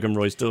wasn't Logan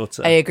Roy's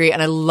daughter. I agree.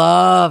 And I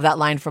love that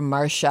line from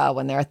Marcia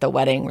when they're at the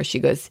wedding where she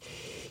goes,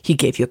 he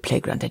gave you a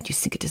playground and you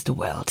think it is the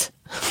world.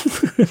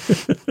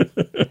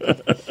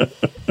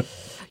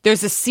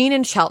 There's a scene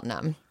in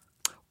Cheltenham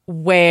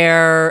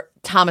where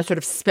Tom is sort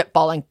of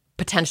spitballing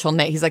potential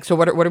name. He's like, so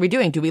what are we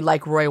doing? Do we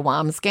like Roy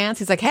Wamsgans?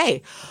 He's like,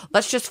 hey,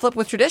 let's just flip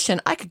with tradition.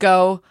 I could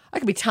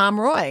be Tom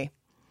Roy.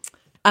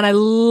 And I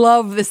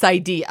love this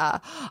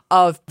idea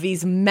of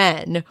these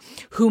men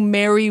who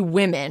marry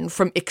women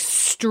from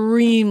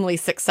extremely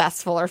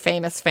successful or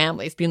famous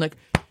families being like,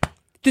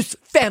 this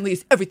family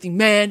is everything,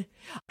 man.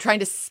 Trying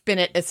to spin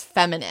it as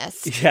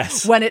feminist.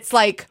 Yes. When it's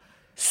like,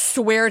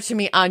 swear to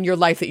me on your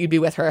life that you'd be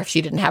with her if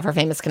she didn't have her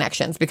famous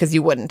connections, because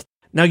you wouldn't.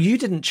 Now, you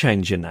didn't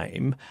change your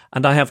name,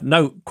 and I have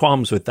no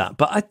qualms with that,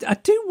 but I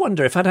do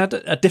wonder if I'd had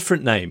a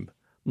different name,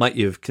 might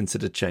you have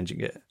considered changing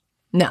it?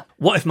 No.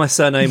 What if my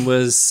surname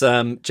was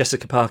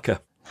Jessica Parker?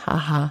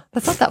 Haha.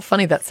 That's not that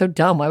funny. That's so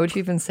dumb. Why would you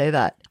even say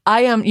that?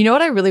 You know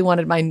what I really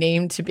wanted my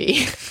name to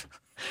be?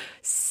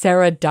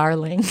 Sarah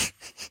Darling.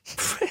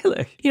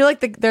 Really? You know,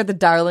 like they're the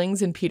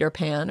Darlings in Peter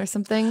Pan or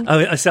something? Oh,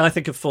 I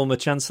think of former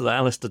Chancellor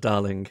Alistair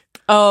Darling.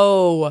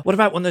 Oh. What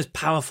about one of those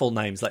powerful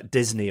names like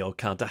Disney or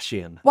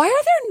Kardashian? Why are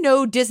there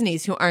no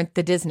Disneys who aren't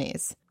the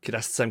Disneys? Could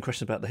ask the same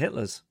question about the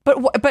Hitlers.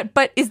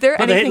 But is there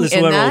anything in that? The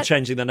Hitlers were all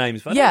changing their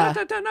names. But yeah.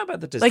 I don't know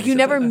about the Disneys. Like you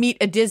never meet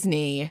a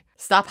Disney.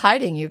 Stop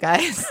hiding, you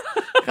guys.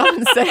 Come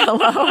and say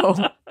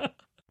hello.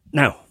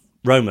 Now,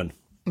 Roman.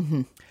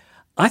 Mm-hmm.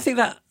 I think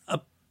that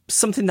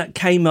something that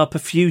came up a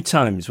few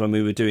times when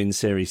we were doing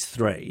Series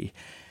 3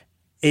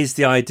 is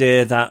the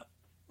idea that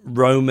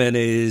Roman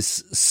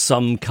is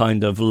some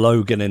kind of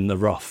Logan in the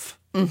rough.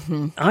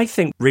 Mm-hmm. I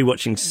think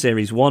rewatching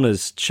Series 1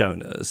 has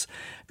shown us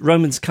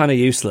Roman's kind of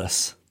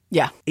useless.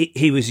 Yeah.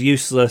 He was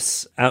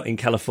useless out in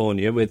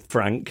California with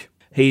Frank.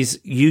 He's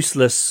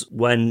useless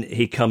when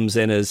he comes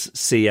in as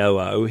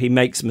COO. He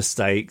makes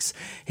mistakes.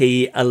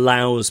 He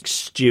allows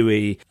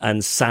Stewie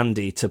and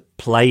Sandy to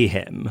play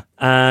him.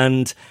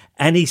 And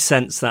any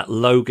sense that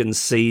Logan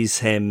sees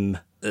him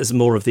as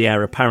more of the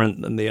heir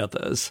apparent than the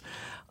others,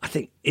 I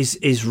think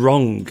is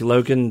wrong.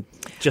 Logan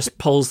just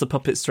pulls the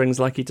puppet strings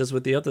like he does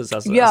with the others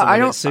as I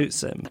don't. It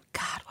suits him.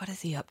 God, what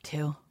is he up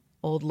to?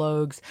 Old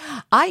Logs.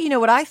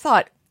 What I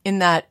thought in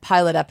that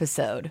pilot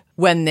episode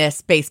when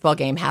this baseball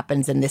game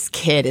happens and this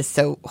kid is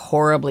so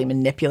horribly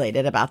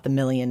manipulated about the $1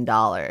 million.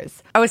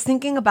 I was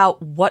thinking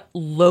about what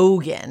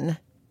Logan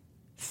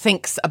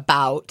thinks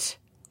about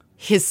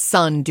his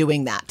son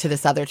doing that to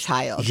this other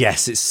child.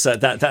 Yes, it's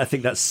that I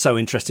think that's so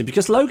interesting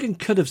because Logan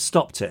could have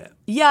stopped it.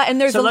 Yeah, and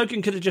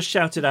Logan could have just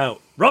shouted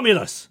out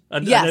Romulus,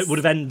 and it would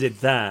have ended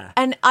there.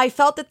 And I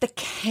felt that the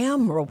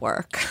camera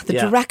work, the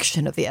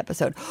direction of the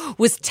episode,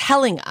 was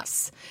telling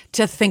us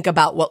to think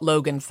about what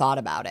Logan thought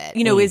about it.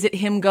 Is it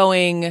him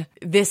going,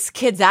 this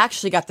kid's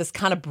actually got this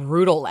kind of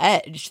brutal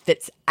edge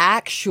that's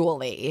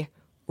actually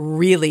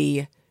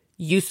really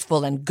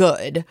useful and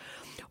good?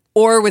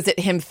 Or was it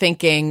him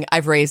thinking,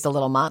 I've raised a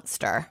little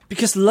monster?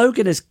 Because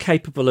Logan is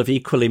capable of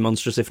equally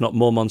monstrous, if not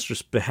more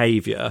monstrous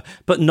behaviour,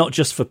 but not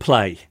just for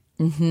play.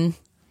 Mm-hmm.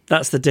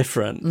 That's the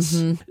difference.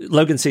 Mm-hmm.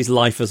 Logan sees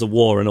life as a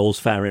war and all's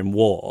fair in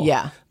war.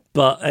 Yeah.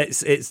 But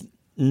it's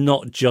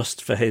not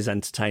just for his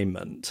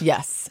entertainment.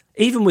 Yes.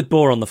 Even with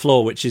Boar on the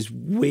Floor, which is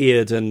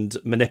weird and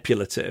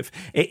manipulative,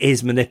 it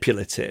is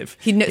manipulative.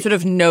 He sort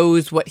of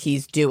knows what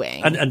he's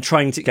doing. And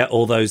trying to get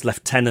all those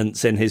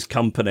lieutenants in his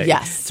company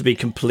to be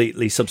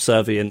completely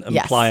subservient and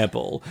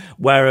pliable.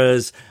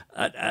 Whereas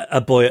a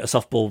boy at a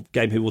softball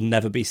game who will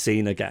never be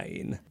seen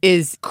again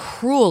is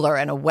crueler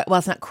in a way. Well,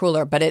 it's not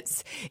crueler, but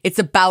it's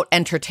about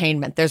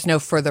entertainment. There's no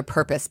further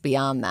purpose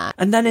beyond that.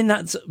 And then in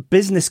that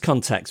business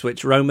context,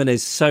 which Roman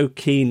is so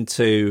keen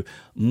to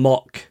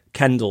mock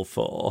Kendall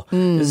for.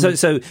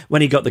 So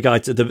when he got the guy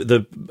to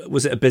the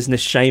was it a business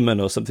shaman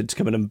or something to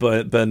come in and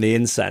burn the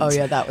incense? Oh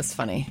yeah, that was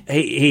funny.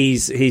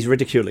 He's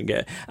ridiculing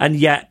it, and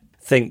yet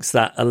thinks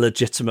that a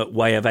legitimate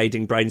way of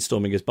aiding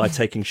brainstorming is by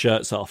taking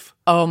shirts off.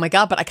 Oh my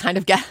God, but I kind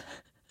of get...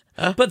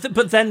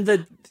 But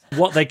then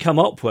what they come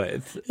up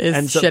with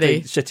ends shitty. up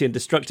being shitty and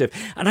destructive.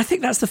 And I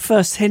think that's the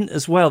first hint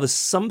as well. There's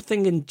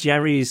something in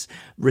Jerry's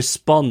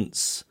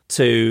response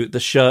to the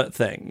shirt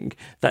thing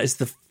that is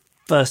the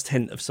first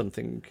hint of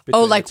something.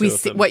 Oh, like we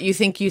see what you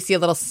think you see a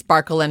little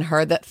sparkle in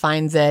her that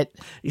finds it.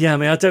 Yeah, I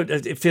mean,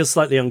 it feels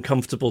slightly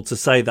uncomfortable to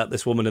say that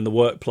this woman in the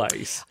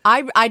workplace.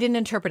 I didn't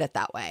interpret it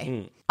that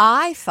way.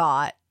 I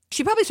thought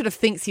she probably sort of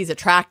thinks he's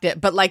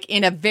attractive, but like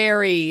in a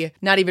very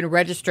not even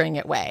registering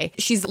it way.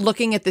 She's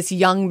looking at this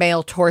young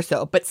male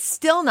torso, but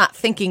still not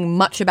thinking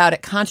much about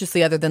it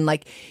consciously other than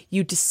like,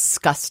 you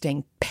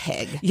disgusting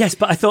pig. Yes,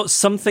 but I thought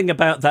something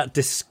about that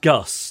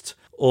disgust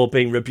or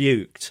being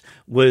rebuked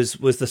was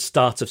the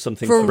start of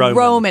something for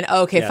Roman.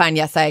 Okay, fine.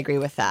 Yes, I agree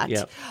with that.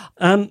 Yeah.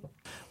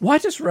 Why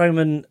does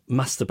Roman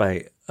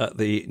masturbate at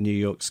the New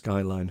York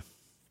skyline?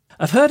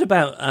 I've heard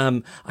about,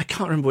 I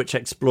can't remember which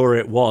explorer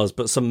it was,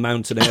 but some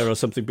mountaineer or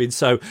something being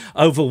so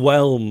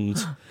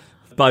overwhelmed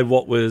by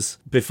what was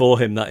before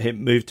him that it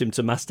moved him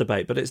to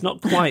masturbate. But it's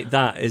not quite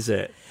that, is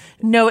it?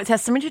 No, it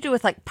has something to do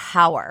with like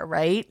power,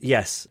 right?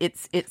 Yes.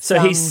 It's so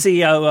he's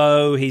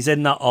COO, he's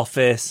in that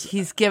office.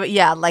 He's given,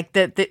 like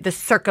the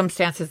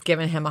circumstances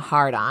given him a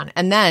hard on.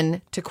 And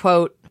then, to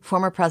quote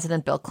former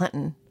President Bill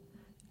Clinton,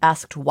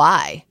 asked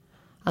why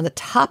on the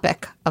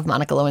topic of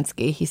Monica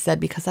Lewinsky, he said,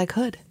 because I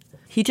could.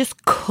 He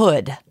just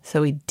could,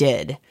 so he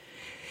did.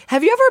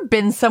 Have you ever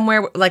been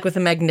somewhere like with a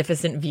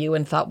magnificent view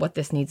and thought what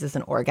this needs is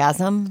an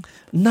orgasm?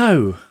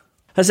 No.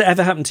 Has it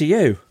ever happened to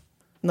you?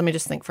 Let me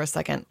just think for a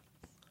second.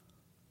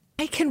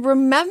 I can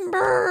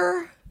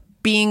remember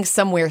being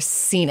somewhere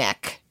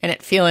scenic and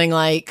it feeling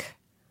like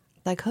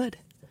I could.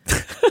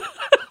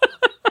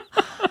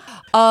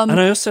 And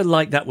I also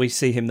like that we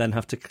see him then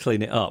have to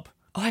clean it up.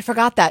 Oh, I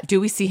forgot that. Do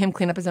we see him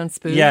clean up his own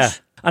spooge? Yeah.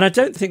 And I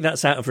don't think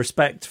that's out of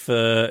respect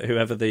for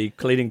whoever the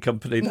cleaning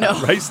company that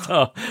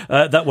Waystar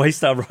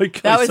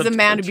Royco. That was a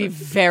man to be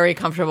very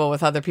comfortable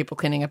with other people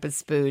cleaning up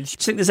his spooge.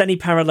 Do you think there's any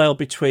parallel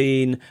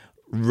between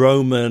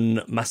Roman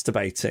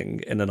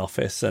masturbating in an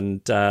office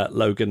and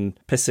Logan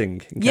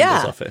pissing in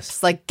Kendall's office?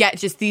 Just like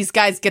these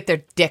guys get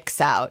their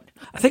dicks out.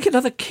 I think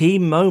another key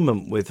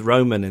moment with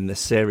Roman in this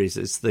series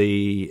is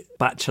the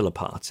bachelor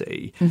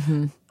party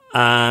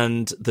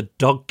and the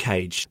dog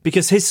cage,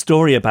 because his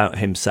story about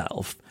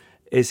himself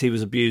is he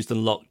was abused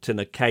and locked in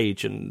a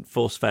cage and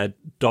force-fed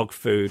dog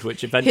food,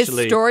 which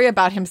eventually... His story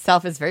about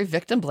himself is very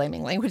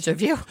victim-blaming language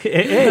of you.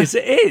 It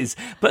is.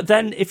 But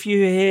then if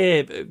you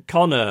hear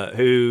Connor,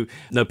 who,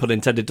 no pun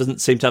intended,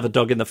 doesn't seem to have a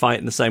dog in the fight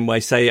in the same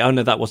way, say, oh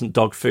no, that wasn't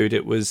dog food,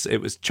 it was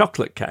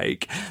chocolate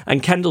cake,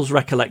 and Kendall's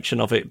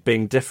recollection of it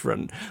being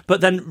different.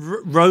 But then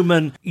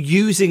Roman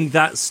using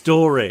that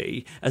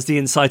story as the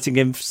inciting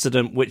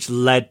incident which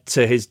led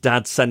to his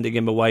dad sending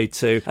him away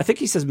to, I think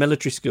he says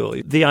military school,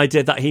 the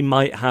idea that he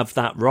might have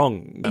that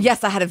wrong.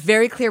 Yes, I had a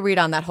very clear read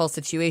on that whole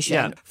situation.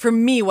 Yeah. For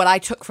me, what I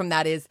took from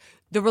that is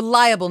the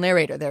reliable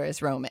narrator there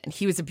is Roman.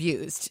 He was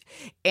abused.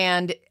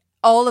 And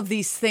all of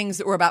these things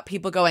that were about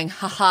people going,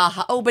 ha ha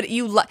ha. Oh, but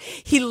he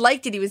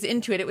liked it. He was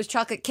into it. It was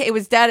chocolate cake. It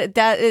was dad.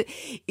 It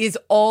is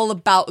all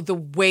about the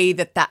way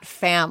that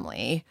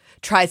family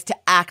tries to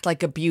act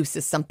like abuse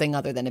is something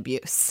other than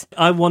abuse.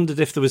 I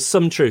wondered if there was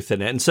some truth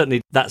in it, and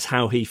certainly that's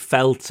how he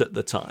felt at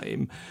the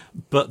time,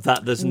 but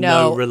that there's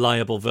no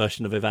reliable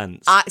version of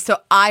events. So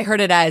I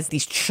heard it as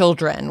these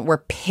children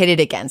were pitted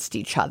against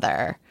each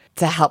other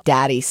to help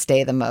Daddy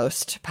stay the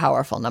most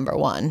powerful number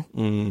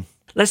one.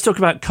 Let's talk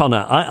about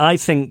Connor. I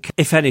think,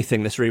 if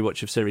anything, this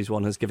rewatch of Series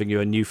 1 has given you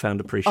a newfound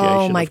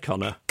appreciation of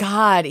Connor.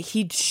 God,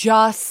 he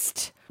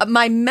just...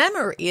 My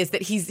memory is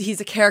that he's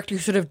a character who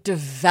sort of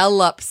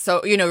develops,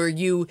 so,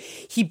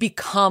 he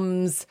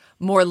becomes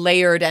more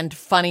layered and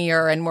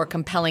funnier and more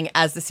compelling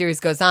as the series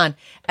goes on.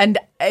 And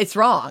it's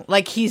wrong.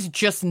 Like, he's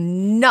just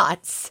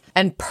nuts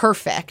and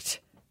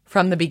perfect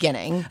from the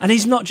beginning. And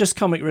he's not just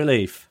comic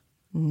relief.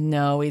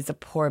 No, he's a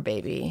poor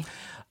baby.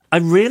 I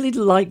really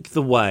like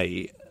the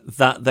way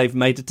that they've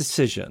made a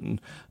decision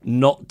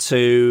not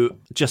to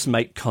just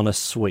make Connor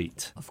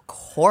sweet. Of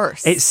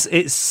course.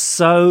 It's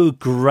so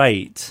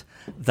great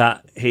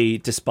that he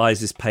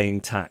despises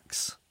paying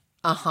tax.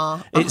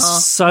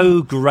 It's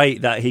so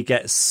great that he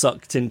gets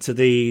sucked into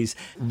these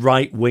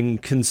right-wing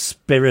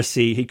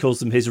conspiracy, he calls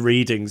them his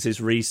readings,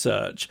 his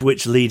research,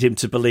 which lead him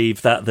to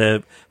believe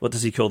that what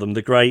does he call them?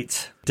 The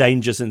great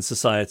dangers in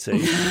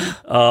society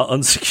are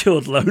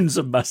unsecured loans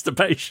and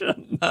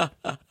masturbation.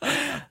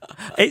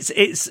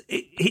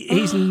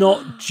 He's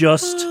not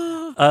just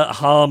a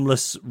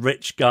harmless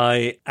rich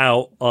guy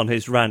out on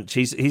his ranch.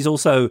 He's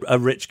also a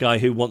rich guy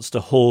who wants to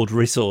hoard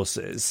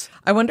resources.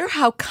 I wonder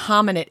how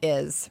common it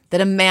is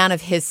that a man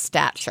of his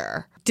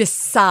stature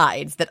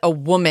decides that a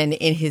woman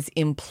in his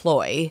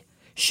employ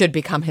should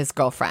become his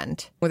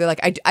girlfriend. Where they're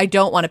like, I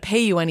don't want to pay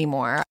you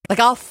anymore. Like,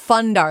 I'll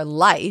fund our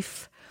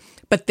life,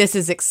 but this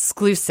is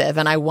exclusive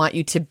and I want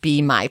you to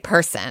be my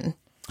person.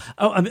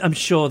 Oh, I'm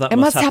sure that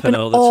must happen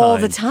all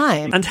the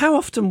time. And how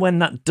often when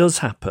that does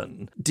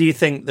happen, do you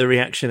think the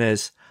reaction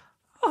is,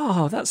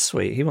 oh, that's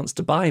sweet, he wants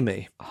to buy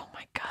me? Oh,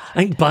 my God.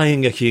 I think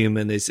buying a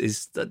human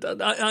is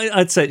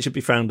I'd say it should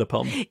be frowned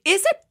upon.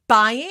 Is it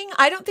buying?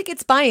 I don't think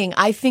it's buying.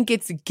 I think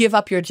it's give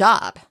up your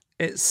job.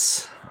 Do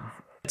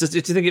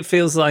you think it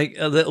feels like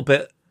a little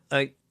bit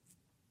like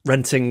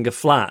renting a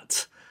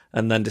flat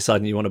and then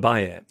deciding you want to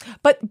buy it?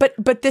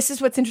 But this is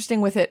what's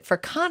interesting with it for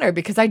Connor,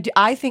 because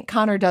I think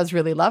Connor does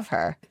really love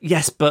her.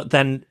 Yes, but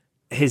then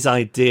his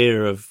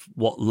idea of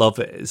what love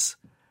is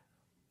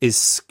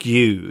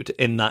skewed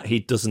in that he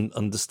doesn't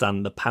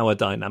understand the power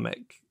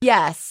dynamic.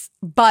 Yes,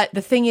 but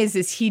the thing is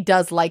he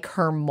does like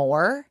her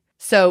more.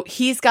 So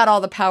he's got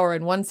all the power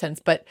in one sense,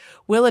 but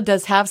Willa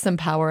does have some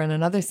power in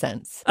another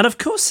sense. And of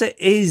course it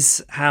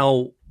is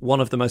how one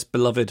of the most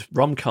beloved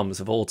rom-coms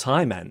of all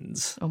time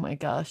ends. Oh my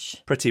gosh.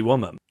 Pretty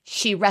Woman.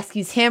 She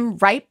rescues him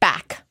right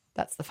back.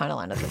 That's the final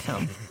end of the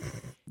film.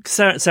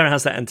 Sarah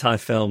has that entire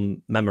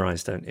film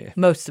memorized, don't you?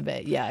 Most of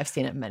it, yeah. I've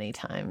seen it many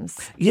times.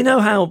 You know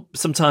how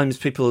sometimes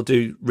people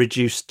do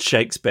reduced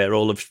Shakespeare,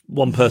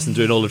 one person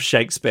doing all of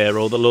Shakespeare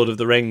or The Lord of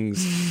the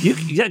Rings?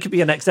 That could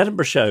be a next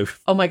Edinburgh show.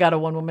 Oh my God, a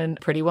one-woman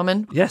Pretty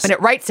Woman? Yes. And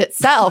it writes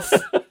itself.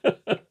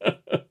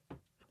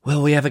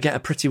 Will we ever get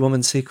a Pretty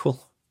Woman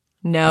sequel?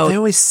 No. They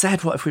always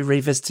said, what if we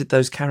revisited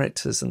those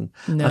characters? And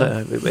no. I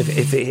don't know,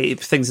 if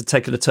things had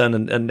taken a turn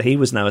and he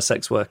was now a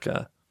sex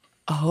worker.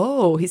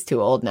 Oh, he's too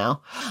old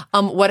now.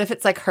 What if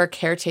it's like her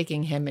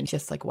caretaking him and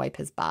just like wipe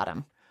his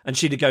bottom? And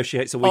she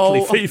negotiates a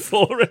weekly fee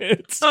for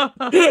it.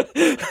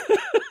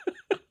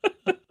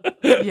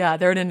 Yeah,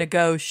 they're in a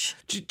negotiation.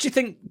 Do you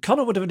think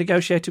Connor would have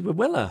negotiated with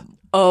Willa?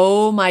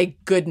 Oh my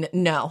goodness.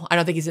 No, I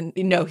don't think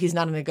he's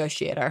not a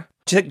negotiator.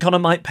 Do you think Connor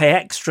might pay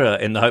extra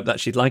in the hope that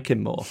she'd like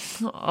him more?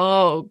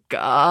 Oh,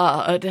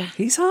 God.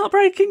 He's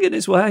heartbreaking in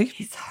his way.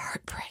 He's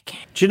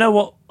heartbreaking. Do you know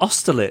what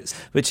Austerlitz,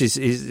 which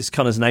is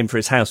Connor's name for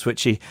his house,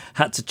 which he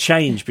had to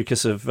change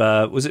because of,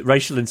 was it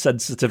racial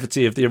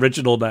insensitivity of the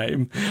original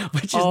name?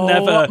 Which is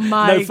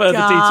no further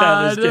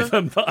detail is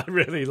given, but I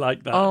really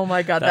like that. Oh,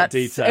 my God. That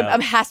detail.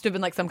 It has to have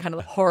been like some kind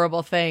of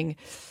horrible thing.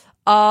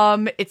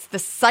 It's the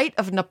site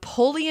of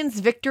Napoleon's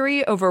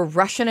victory over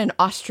Russian and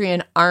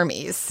Austrian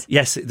armies.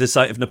 Yes, the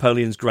site of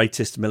Napoleon's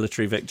greatest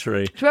military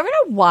victory. Do you ever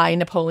know why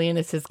Napoleon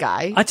is his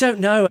guy? I don't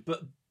know,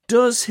 but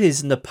does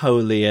his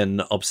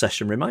Napoleon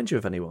obsession remind you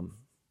of anyone?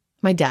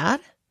 My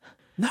dad?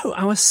 No,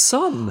 our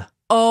son.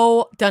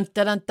 Oh, dun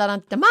dun dun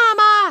dun dun,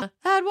 Mama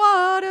at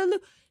Waterloo.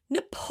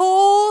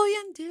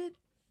 Napoleon did.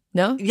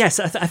 No? Yes,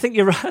 I think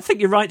you're right. I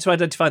think you're right to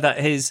identify that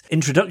his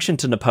introduction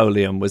to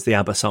Napoleon was the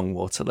ABBA song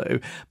Waterloo.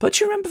 But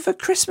do you remember for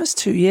Christmas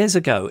 2 years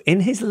ago, in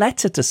his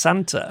letter to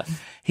Santa,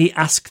 he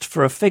asked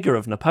for a figure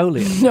of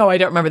Napoleon? No, I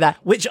don't remember that.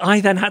 Which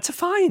I then had to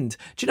find.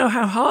 Do you know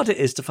how hard it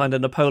is to find a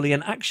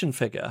Napoleon action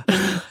figure?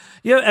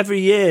 You know, every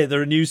year there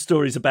are news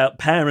stories about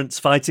parents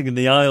fighting in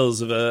the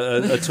aisles of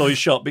a toy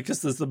shop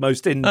because there's the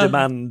most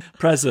in-demand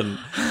present.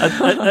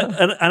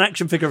 An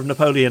action figure of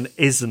Napoleon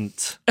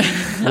isn't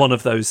one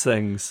of those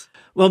things.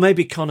 Well,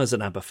 maybe Connor's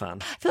an ABBA fan.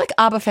 I feel like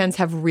ABBA fans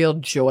have real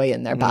joy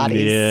in their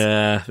bodies.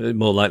 Yeah,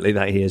 more likely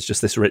that he is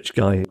just this rich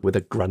guy with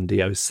a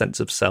grandiose sense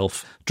of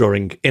self,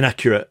 drawing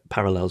inaccurate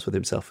parallels with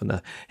himself and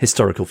a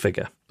historical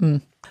figure.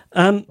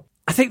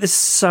 I think there's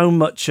so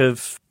much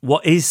of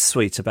what is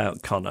sweet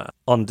about Connor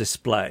on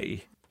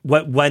display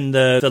when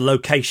the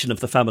location of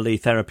the family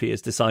therapy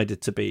is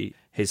decided to be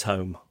his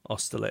home,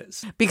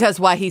 Austerlitz. Because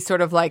why he's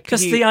sort of like...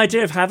 Just the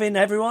idea of having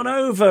everyone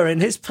over in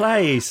his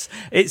place.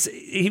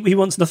 He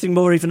wants nothing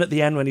more, even at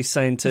the end when he's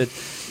saying to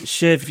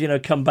Shiv,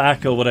 come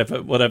back or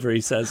whatever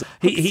he says.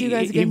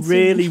 He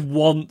really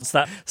wants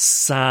that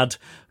sad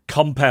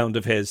compound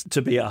of his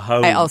to be at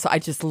home. I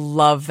just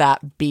love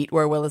that beat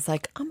where Will is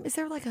like, is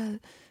there like a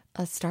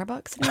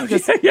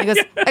Starbucks? He goes,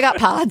 I got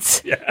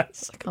pods.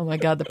 Yes. Like, oh my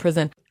God, the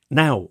prison.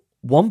 Now,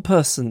 one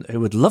person who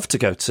would love to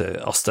go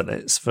to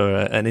Austerlitz for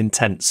an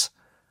intense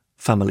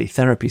family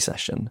therapy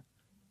session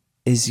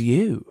is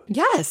you.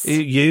 Yes.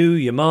 You,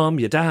 your mom,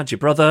 your dad, your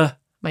brother.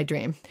 My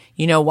dream.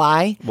 You know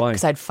why? Why?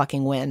 Because I'd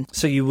fucking win.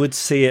 So you would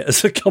see it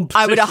as a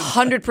competition? I would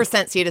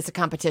 100% see it as a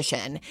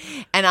competition.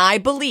 And I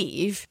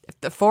believe if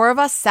the four of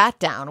us sat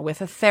down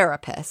with a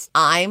therapist,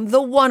 I'm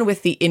the one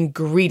with the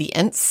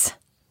ingredients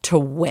to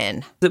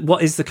win.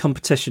 What is the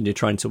competition you're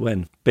trying to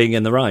win? Being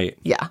in the right?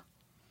 Yeah.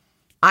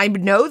 I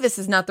know this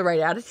is not the right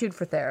attitude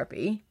for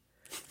therapy,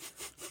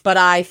 but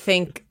I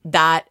think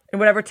that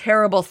whatever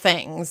terrible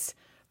things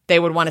they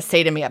would want to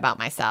say to me about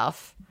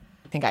myself,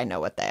 I think I know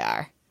what they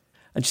are.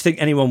 And do you think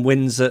anyone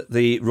wins at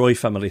the Roy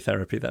family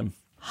therapy then?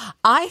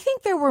 I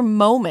think there were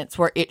moments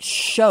where it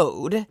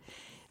showed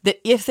that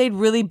if they'd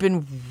really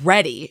been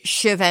ready,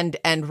 Shiv and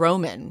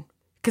Roman,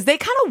 because they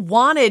kind of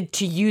wanted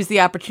to use the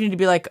opportunity to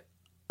be like,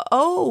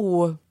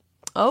 oh,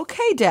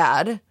 okay,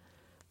 Dad.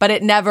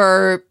 But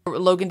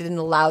Logan didn't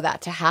allow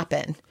that to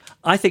happen.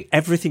 I think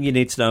everything you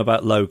need to know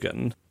about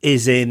Logan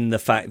is in the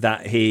fact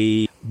that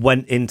he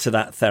went into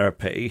that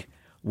therapy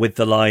with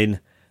the line,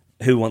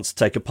 who wants to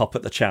take a pop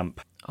at the champ?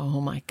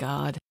 Oh my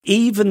God.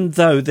 Even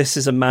though this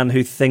is a man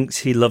who thinks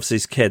he loves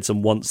his kids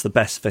and wants the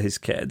best for his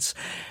kids,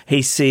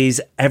 he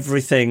sees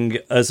everything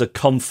as a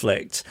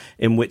conflict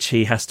in which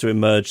he has to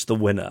emerge the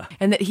winner.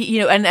 And that he,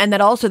 and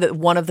that also that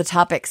one of the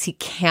topics he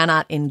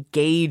cannot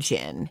engage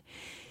in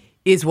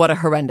is what a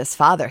horrendous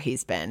father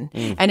he's been.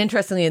 And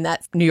interestingly, in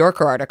that New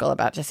Yorker article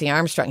about Jesse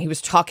Armstrong, he was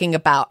talking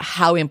about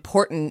how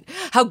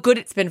good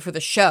it's been for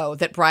the show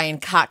that Brian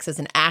Cox as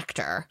an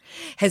actor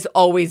has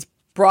always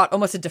brought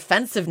almost a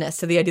defensiveness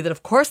to the idea that,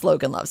 of course,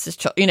 Logan loves his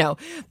children.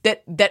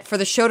 That for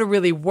the show to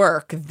really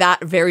work,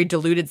 that very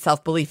diluted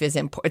self-belief is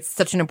it's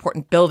such an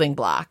important building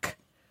block.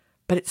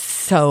 But it's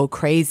so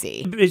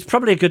crazy. It's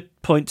probably a good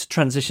point to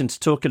transition to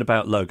talking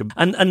about Logan.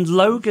 And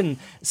Logan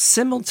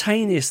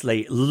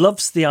simultaneously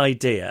loves the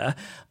idea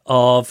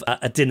of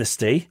a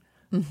dynasty,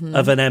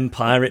 of an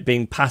empire, it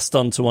being passed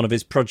on to one of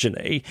his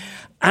progeny.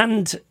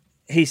 And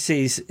he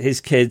sees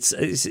his kids,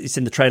 it's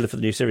in the trailer for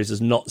the new series,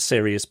 as not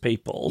serious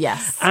people.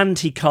 Yes. And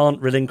he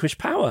can't relinquish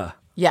power.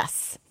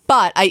 Yes.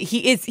 But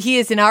he is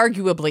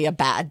inarguably a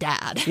bad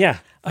dad. Yeah.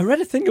 I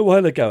read a thing a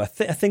while ago, I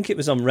think it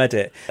was on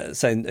Reddit,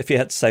 saying if you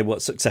had to say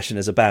what Succession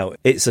is about,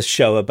 it's a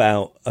show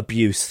about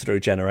abuse through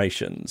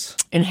generations.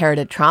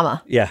 Inherited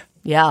trauma. Yeah.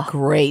 Yeah.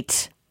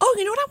 Great. Oh,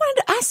 you know what I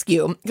wanted to ask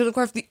you? Because, of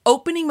course, the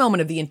opening moment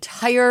of the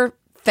entire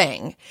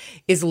thing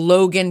is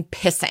Logan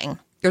pissing.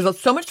 There's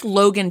so much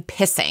Logan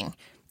pissing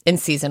in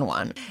season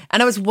 1.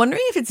 And I was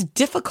wondering if it's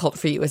difficult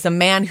for you as a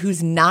man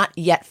who's not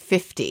yet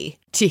 50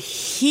 to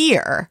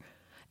hear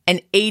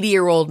an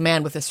 80-year-old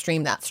man with a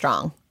stream that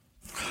strong.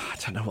 I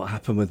don't know what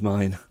happened with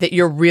mine. That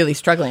you're really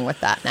struggling with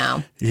that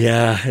now.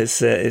 Yeah,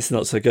 it's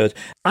not so good.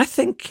 I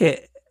think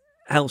it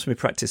helps me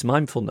practice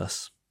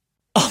mindfulness.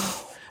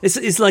 Oh,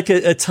 it's like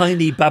a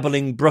tiny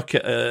babbling brook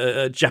at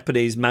a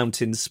Japanese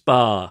mountain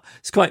spa.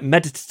 It's quite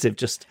meditative.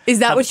 Is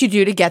that what you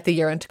do to get the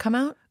urine to come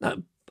out?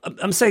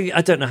 I'm saying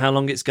I don't know how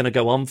long it's going to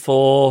go on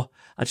for.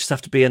 I just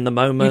have to be in the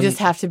moment. You just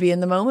have to be in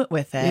the moment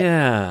with it.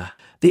 Yeah.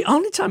 The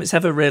only time it's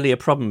ever really a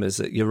problem is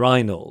at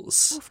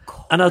urinals. Of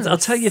course. And I'll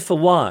tell you for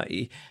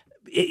why.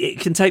 It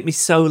can take me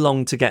so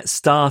long to get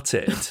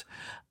started.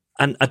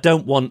 And I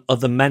don't want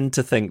other men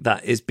to think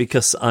that is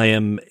because I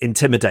am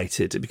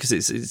intimidated, because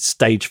it's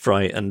stage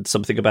fright and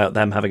something about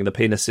them having the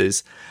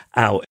penises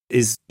out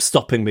is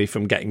stopping me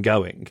from getting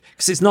going.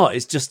 Because it's not.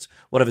 It's just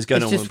whatever's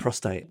going on with my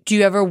prostate. Do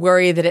you ever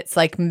worry that it's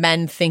like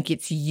men think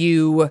it's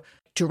you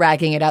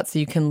dragging it out so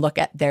you can look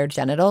at their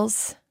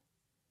genitals?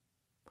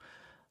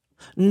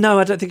 No,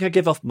 I don't think I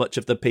give off much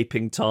of the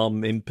peeping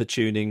Tom,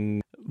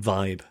 importuning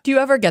vibe. Do you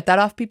ever get that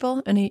off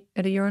people at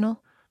a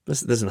urinal?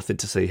 There's nothing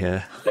to see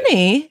here.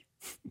 Honey,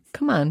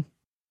 come on.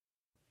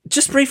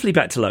 Just briefly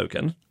back to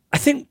Logan. I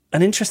think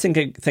an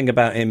interesting thing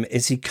about him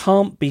is he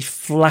can't be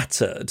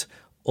flattered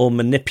or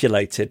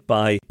manipulated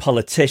by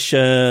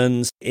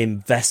politicians,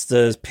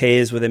 investors,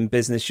 peers within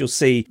business. You'll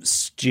see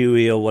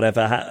Stewie or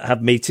whatever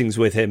have meetings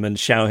with him and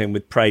shower him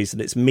with praise,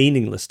 and it's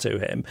meaningless to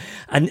him.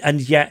 And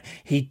yet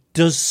he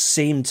does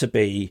seem to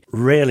be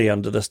really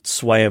under the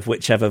sway of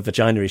whichever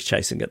vagina he's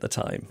chasing at the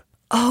time.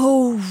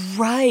 Oh,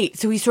 right.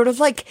 So he's sort of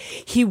like,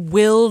 he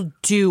will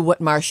do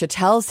what Marcia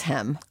tells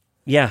him.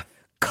 Yeah.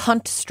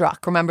 Cunt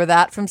struck. Remember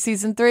that from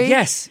season 3?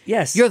 Yes.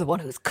 You're the one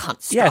who's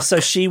cunt struck. Yeah, so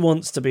she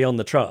wants to be on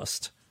the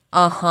trust.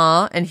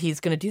 Uh-huh. And he's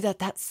going to do that.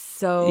 That's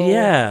so...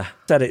 Yeah.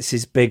 That it's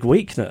his big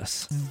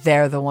weakness.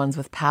 They're the ones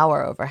with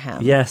power over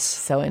him. Yes.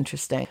 So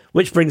interesting.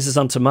 Which brings us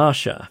on to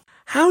Marcia.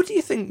 How do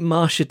you think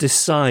Marcia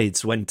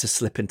decides when to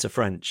slip into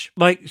French?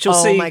 Like, she'll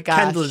see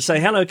Kendall and say,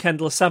 hello,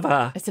 Kendall, ça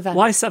va?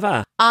 Why ça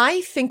va?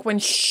 I think when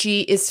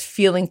she is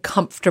feeling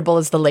comfortable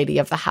as the lady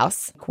of the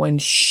house, when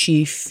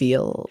she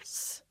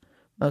feels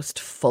most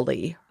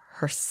fully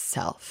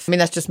herself. I mean,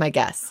 that's just my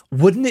guess.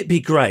 Wouldn't it be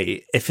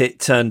great if it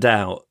turned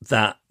out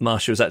that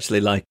Marcia was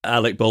actually like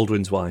Alec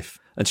Baldwin's wife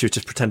and she was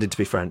just pretending to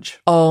be French?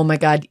 Oh my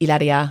God,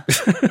 Hilaria.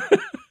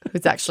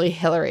 Who's actually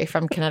Hillary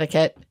from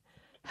Connecticut.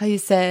 How you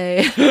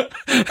say?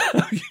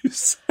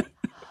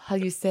 How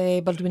you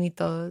say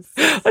Baldwinitos?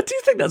 I do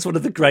think that's one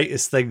of the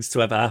greatest things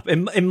to ever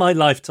happen in my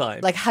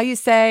lifetime. Like, how you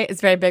say is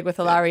very big with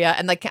Hilaria.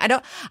 And like,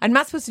 I'm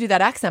not supposed to do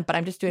that accent, but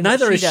I'm just doing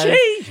Neither what is she does.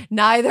 she.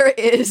 Neither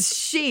is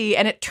she.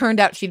 And it turned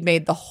out she'd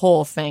made the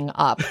whole thing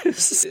up.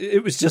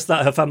 It was just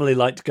that her family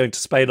liked going to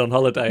Spain on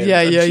holiday.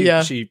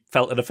 And she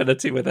felt an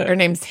affinity with it. Her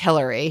name's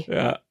Hillary.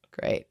 Yeah.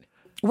 Great.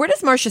 Where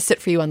does Marcia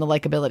sit for you on the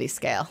likability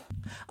scale?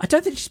 I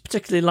don't think she's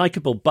particularly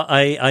likable, but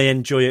I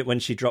enjoy it when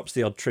she drops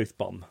the odd truth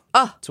bomb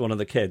to one of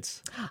the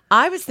kids.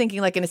 I was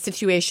thinking like in a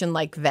situation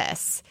like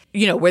this,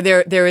 you know, where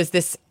there is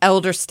this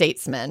elder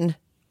statesman,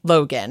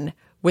 Logan,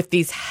 with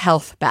these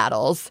health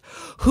battles.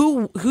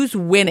 Who's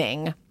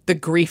winning the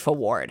grief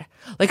award?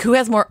 Like, who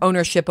has more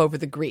ownership over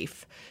the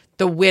grief?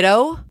 The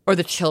widow or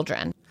the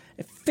children?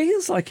 It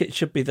feels like it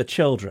should be the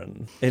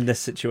children in this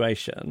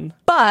situation.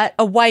 But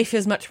a wife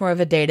is much more of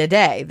a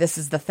day-to-day. This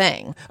is the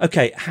thing.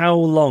 Okay, how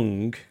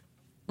long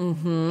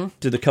do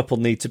the couple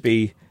need to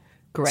be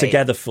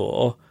together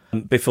for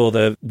before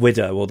the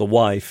widow or the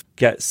wife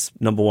gets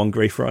number one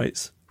grief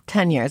rights?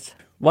 10 years.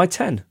 Why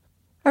 10?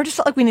 I just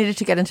felt like we needed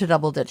to get into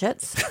double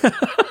digits.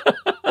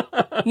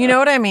 You know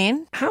what I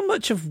mean? How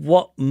much of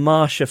what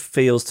Marcia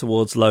feels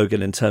towards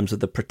Logan in terms of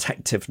the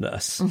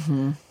protectiveness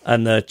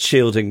and the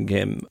shielding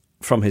him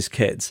from his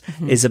kids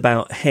is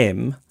about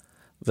him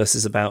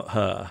versus about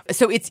her?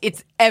 So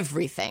it's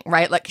everything,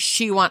 right? Like,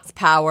 she wants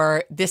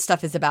power. This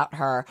stuff is about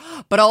her.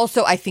 But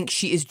also, I think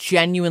she is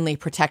genuinely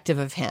protective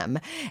of him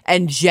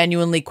and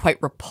genuinely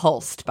quite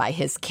repulsed by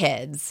his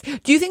kids.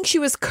 Do you think she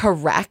was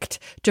correct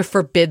to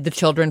forbid the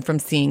children from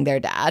seeing their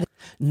dad?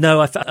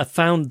 No, I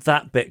found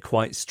that bit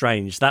quite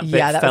strange. That bit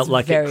felt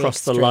like it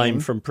crossed the line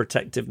from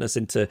protectiveness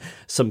into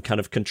some kind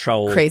of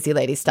control. Crazy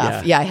lady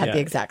stuff. Yeah, I had the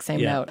exact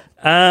same note.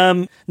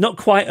 Not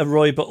quite a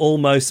Roy, but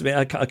almost. I mean,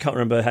 I can't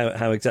remember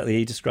how exactly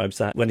he describes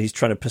that when he's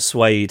trying to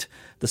persuade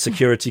the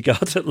security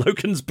guard at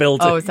Logan's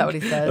building. Oh, is that what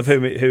he says? Of who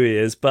he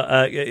is.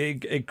 But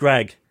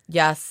Greg.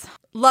 Yes.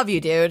 Love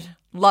you, dude.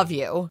 Love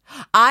you.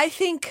 I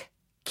think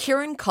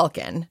Kieran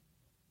Culkin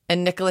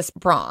and Nicholas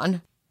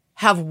Braun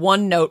have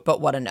one note, but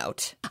what a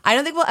note. I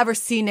don't think we'll ever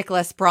see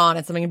Nicholas Braun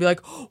and something and be like,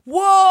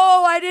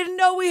 whoa, I didn't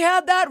know we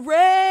had that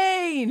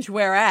range.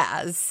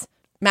 Whereas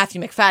Matthew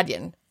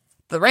McFadden,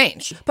 the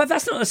range. But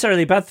that's not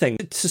necessarily a bad thing.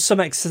 To some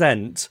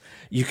extent,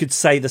 you could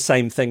say the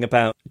same thing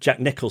about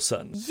Jack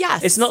Nicholson.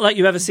 Yes. It's not like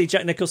you ever see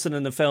Jack Nicholson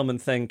in the film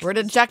and think, where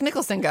did Jack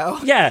Nicholson go?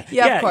 Yeah.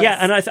 Of course.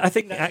 And I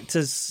think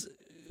actors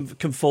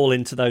can fall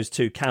into those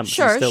two camps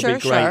and still be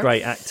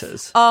great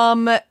actors.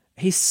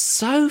 He's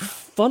so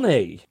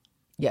funny.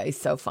 Yeah, he's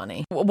so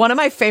funny. One of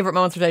my favorite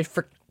moments, which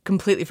I've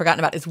completely forgotten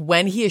about, is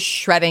when he is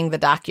shredding the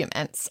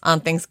documents on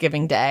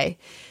Thanksgiving Day.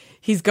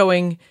 He's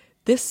going,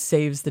 this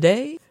saves the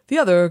day, the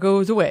other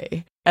goes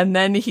away. And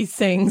then he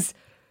sings,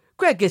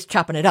 Greg is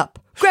chopping it up.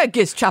 Greg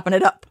is chopping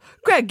it up.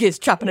 Greg is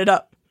chopping it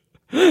up.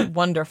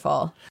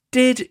 Wonderful.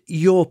 Did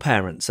your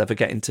parents ever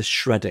get into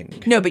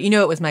shredding? No, but you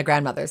know it was my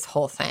grandmother's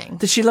whole thing.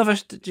 Did she love her?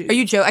 Are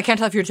you joking? I can't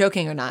tell if you're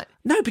joking or not.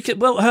 No, because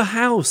her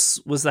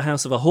house was the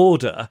house of a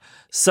hoarder,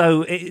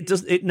 so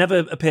it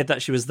never appeared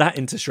that she was that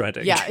into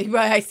shredding. Yeah,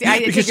 I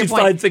see. Because you'd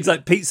find things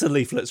like pizza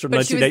leaflets from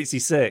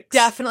 1986.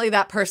 Definitely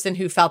that person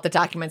who felt the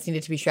documents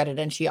needed to be shredded,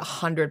 and she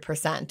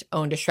 100%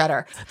 owned a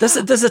shredder.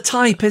 There's a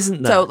type,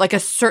 isn't there? So like a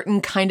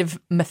certain kind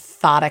of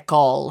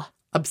methodical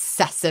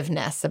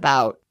obsessiveness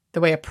about the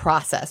way a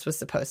process was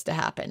supposed to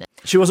happen.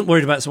 She wasn't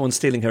worried about someone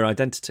stealing her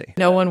identity.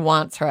 No one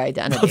wants her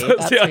identity.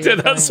 That's the idea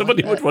that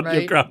somebody would want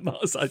your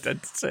grandma's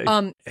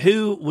identity.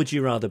 Who would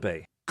you rather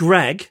be?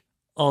 Greg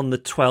on the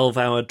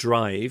 12-hour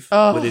drive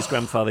with his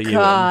grandfather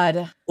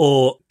Ewan,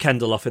 or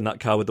Kendall off in that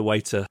car with the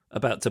waiter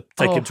about to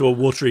take him to a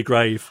watery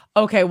grave?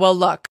 Okay, well,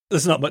 look.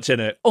 There's not much in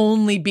it.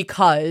 Only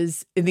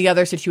because in the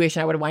other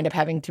situation, I would wind up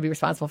having to be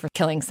responsible for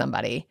killing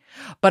somebody.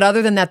 But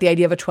other than that, the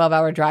idea of a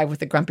 12-hour drive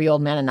with a grumpy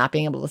old man and not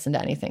being able to listen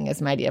to anything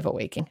is my idea of a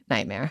waking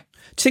nightmare.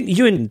 Do you think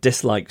Ewan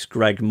dislikes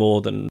Greg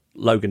more than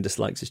Logan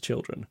dislikes his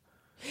children?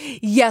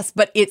 Yes,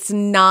 but it's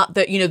not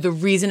the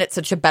reason it's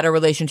such a better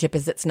relationship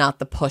is it's not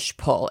the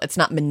push-pull. It's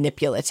not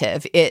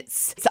manipulative.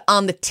 It's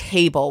on the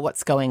table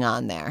what's going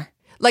on there.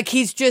 Like,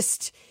 he's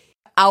just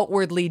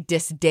outwardly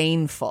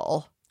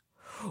disdainful,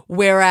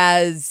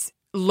 Whereas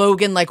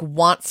Logan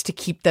wants to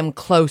keep them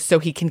close so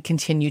he can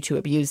continue to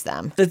abuse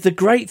them. The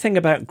great thing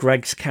about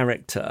Greg's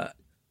character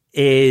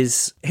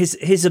is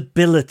his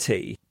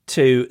ability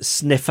to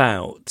sniff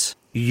out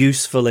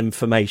useful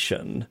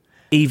information,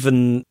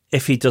 even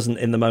if he doesn't,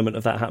 in the moment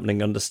of that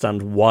happening,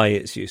 understand why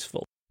it's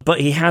useful. But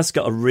he has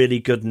got a really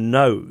good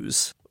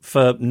nose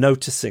for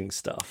noticing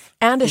stuff.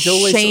 And a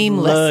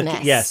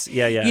shamelessness. Yes,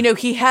 yeah.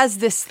 He has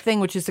this thing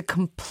which is a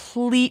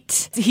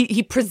complete...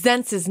 He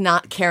presents as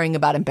not caring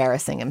about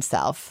embarrassing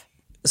himself.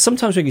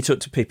 Sometimes when you talk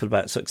to people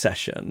about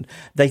Succession,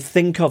 they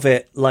think of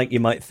it like you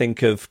might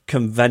think of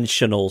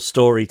conventional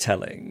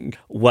storytelling,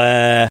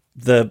 where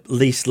the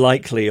least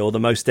likely or the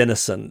most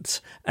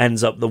innocent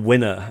ends up the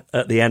winner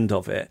at the end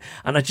of it.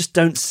 And I just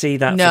don't see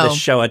that for this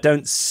show. I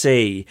don't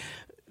see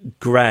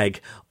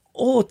Greg,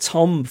 or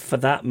Tom for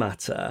that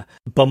matter,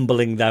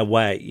 bumbling their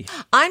way.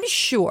 I'm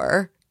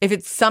sure if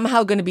it's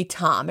somehow going to be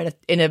Tom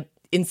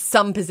in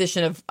some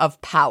position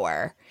of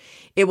power,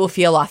 it will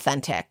feel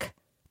authentic.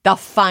 They'll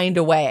find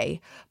a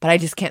way, but I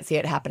just can't see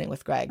it happening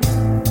with Greg.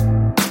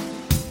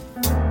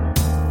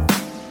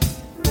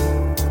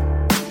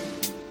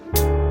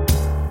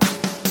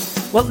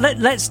 Well,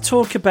 let's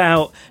talk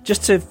about,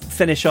 just to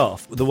finish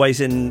off, the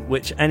ways in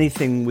which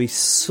anything we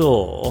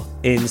saw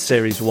in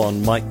Series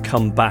 1 might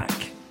come back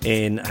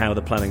in how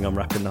they're planning on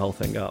wrapping the whole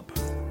thing up.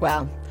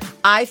 Well,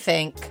 I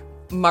think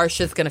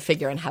Marcia's going to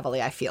figure in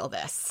heavily. I feel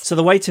this. So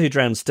the Waiter Who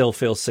Drowned still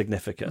feels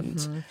significant.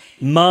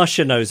 Mm-hmm.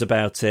 Marcia knows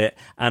about it,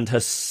 and her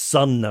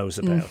son knows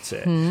about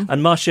it.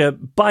 And Marcia,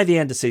 by the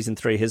end of season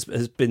 3, has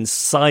been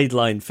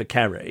sidelined for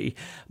Kerry,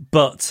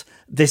 but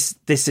this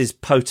is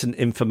potent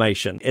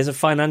information. Is a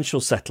financial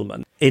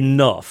settlement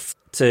enough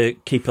to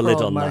keep a lid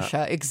on Marcia,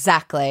 that?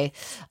 Exactly.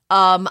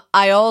 I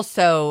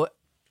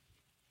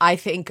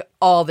think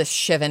all this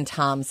Shiv and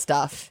Tom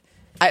stuff,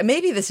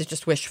 maybe this is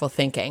just wishful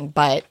thinking,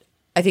 but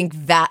I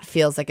think that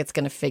feels like it's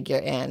going to figure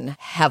in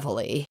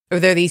heavily. Or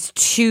there are these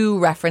 2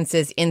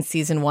 references in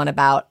season 1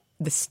 about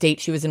the state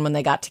she was in when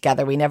they got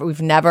together.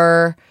 We've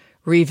never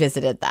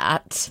revisited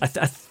that. I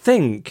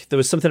think there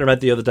was something I read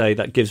the other day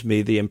that gives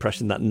me the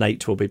impression that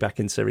Nate will be back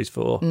in series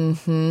 4.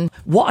 Mm-hmm.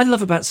 What I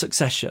love about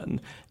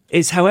Succession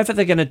is however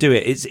they're going to do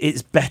it,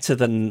 it's better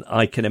than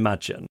I can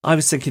imagine. I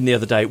was thinking the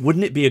other day,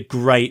 wouldn't it be a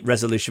great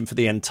resolution for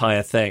the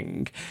entire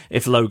thing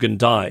if Logan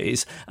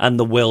dies and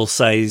the will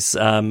says,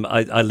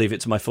 I leave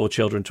it to my 4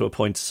 children to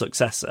appoint a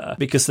successor,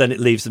 because then it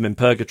leaves them in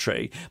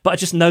purgatory. But I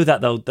just know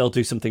that they'll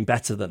do something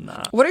better than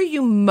that. What are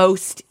you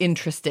most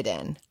interested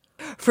in?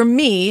 For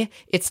me,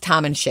 it's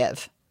Tom and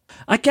Shiv.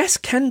 I guess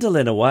Kendall,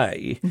 in a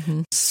way,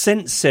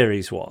 since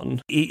series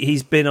 1,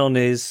 he's been on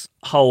his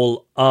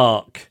whole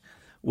arc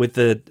with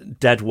the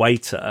dead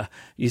waiter.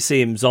 You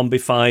see him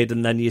zombified,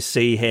 and then you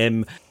see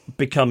him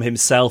become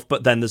himself,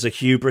 but then there's a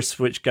hubris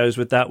which goes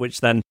with that,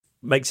 which then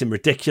makes him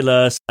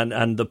ridiculous,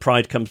 and the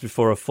pride comes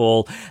before a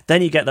fall.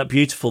 Then you get that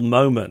beautiful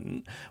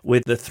moment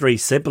with the 3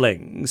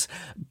 siblings,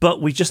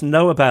 but we just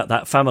know about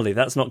that family.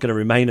 That's not going to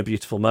remain a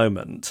beautiful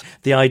moment.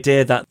 The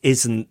idea that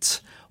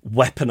isn't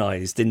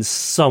weaponized in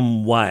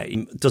some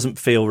way doesn't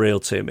feel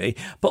real to me.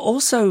 But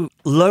also,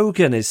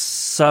 Logan is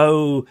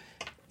so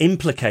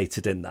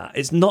implicated in that.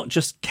 It's not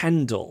just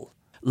Kendall.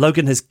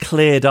 Logan has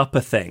cleared up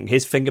a thing.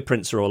 His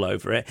fingerprints are all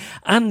over it.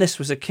 And this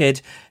was a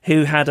kid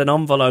who had an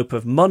envelope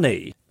of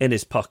money in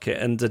his pocket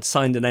and had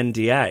signed an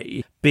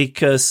NDA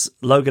because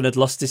Logan had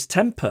lost his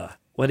temper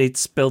when he'd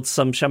spilled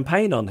some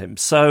champagne on him.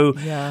 So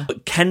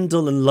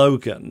Kendall and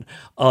Logan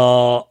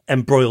are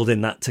embroiled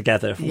in that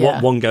together.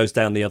 What one goes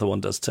down, the other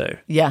one does too.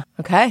 Yeah.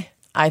 Okay.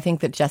 I think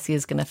that Jesse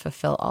is going to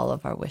fulfill all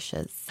of our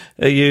wishes.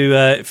 Are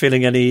you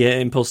feeling any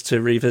impulse to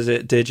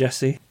revisit Dear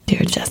Jesse?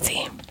 Dear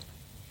Jesse,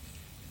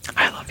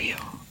 I love you.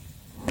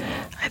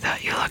 I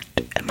thought you looked...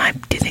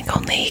 do you think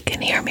only he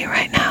can hear me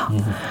right now?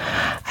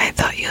 Mm-hmm. I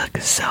thought you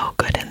looked so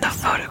good in the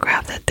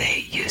photograph that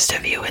they used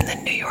of you in the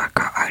New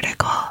Yorker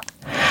article.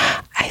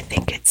 I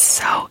think it's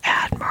so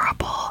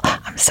admirable.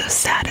 I'm so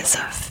sad as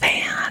a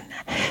fan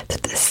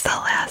that this is the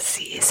last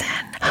season,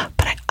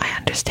 but I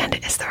understand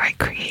it is the right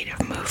creative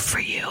move for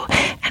you,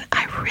 and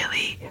I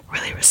really,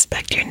 really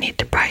respect your need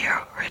to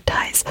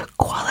prioritize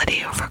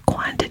quality over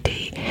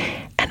quantity,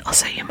 and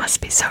also you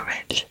must be so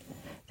rich.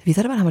 Have you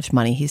thought about how much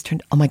money he's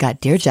turned? Oh my God,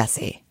 dear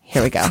Jesse.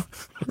 Here we go.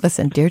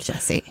 Listen, dear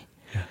Jesse.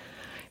 Yeah.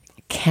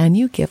 Can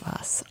you give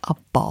us a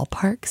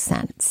ballpark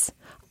sense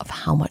of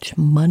how much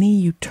money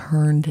you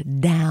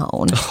turned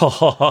down?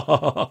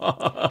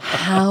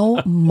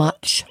 How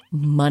much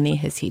money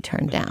has he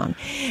turned down?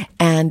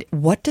 And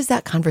what does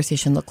that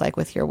conversation look like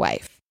with your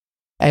wife?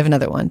 I have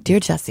another one. Dear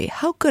Jesse,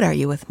 how good are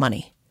you with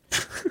money?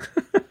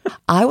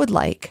 I would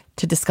like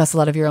to discuss a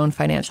lot of your own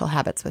financial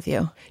habits with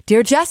you.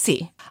 Dear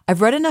Jesse,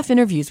 I've read enough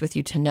interviews with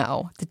you to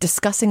know that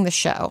discussing the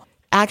show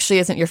actually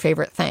isn't your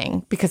favorite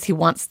thing because he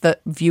wants the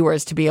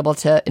viewers to be able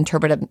to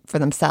interpret it for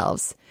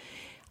themselves.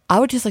 I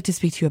would just like to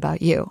speak to you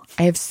about you.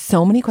 I have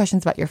so many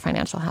questions about your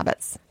financial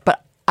habits,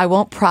 but I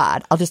won't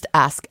prod. I'll just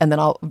ask, and then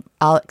I'll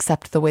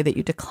accept the way that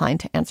you decline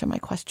to answer my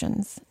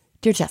questions.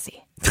 Dear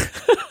Jesse.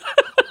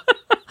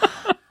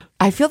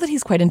 I feel that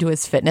he's quite into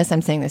his fitness.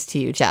 I'm saying this to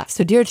you, Jeff.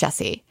 So, dear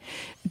Jesse,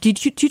 do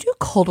you do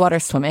cold water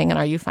swimming, and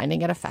are you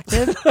finding it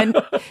effective? And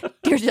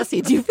dear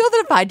Jesse, do you feel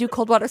that if I do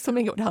cold water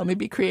swimming, it would help me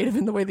be creative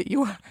in the way that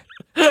you are?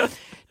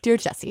 Dear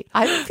Jesse,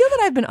 I feel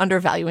that I've been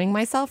undervaluing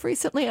myself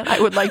recently, and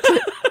I would like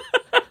to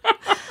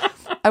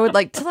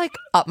like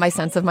up my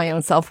sense of my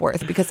own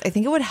self-worth because I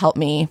think it would help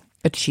me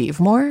achieve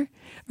more.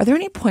 Are there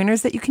any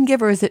pointers that you can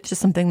give, or is it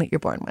just something that you're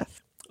born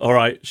with? All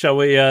right, shall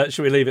we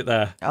leave it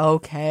there?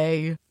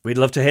 Okay. We'd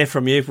love to hear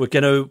from you. We're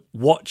going to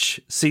watch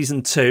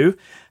season 2,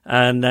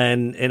 and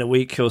then in a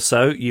week or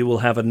so, you will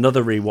have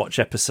another rewatch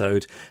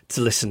episode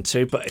to listen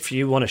to. But if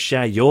you want to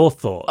share your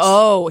thoughts...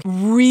 Oh,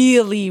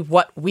 really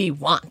what we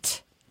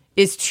want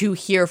is to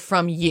hear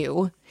from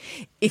you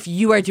if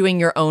you are doing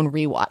your own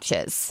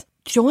rewatches.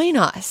 Join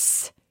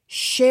us.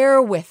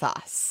 Share with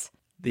us.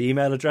 The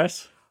email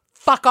address?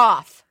 Fuck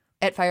off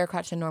at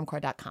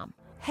firecrotchandnormcore.com.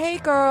 Hey,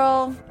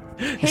 girl.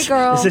 Hey,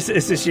 girl. Is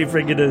this you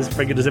bringing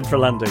us in for a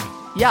landing?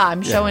 Yeah,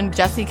 I'm showing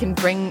Jesse can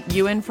bring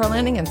you in for a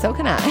landing, and so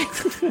can I.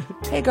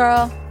 Hey,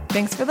 girl.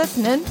 Thanks for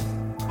listening.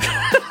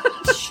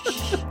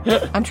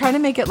 I'm trying to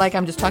make it like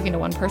I'm just talking to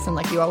one person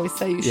like you always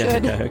say you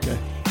should. Okay.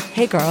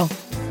 Hey, girl.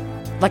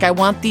 Like, I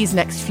want these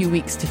next few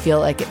weeks to feel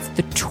like it's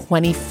the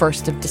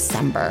 21st of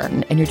December,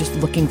 and you're just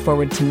looking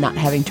forward to not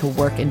having to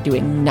work and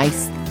doing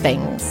nice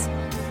things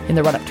in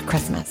the run-up to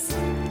Christmas.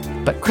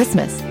 But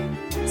Christmas,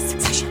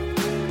 Succession.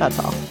 That's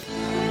all.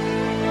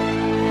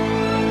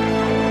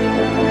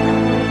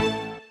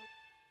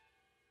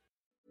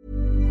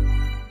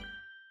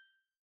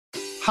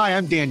 Hi,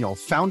 I'm Daniel,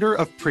 founder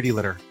of Pretty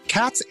Litter.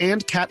 Cats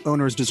and cat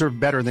owners deserve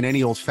better than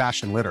any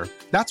old-fashioned litter.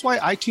 That's why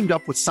I teamed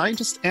up with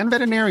scientists and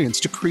veterinarians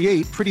to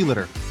create Pretty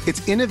Litter.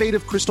 Its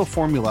innovative crystal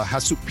formula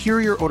has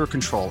superior odor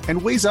control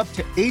and weighs up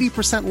to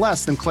 80%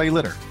 less than clay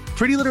litter.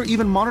 Pretty Litter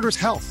even monitors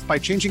health by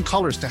changing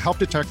colors to help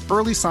detect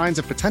early signs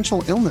of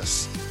potential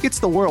illness. It's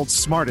the world's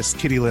smartest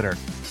kitty litter.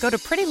 Go to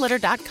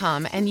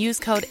prettylitter.com and use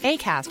code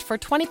ACAST for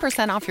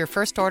 20% off your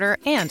first order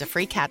and a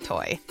free cat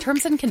toy.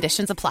 Terms and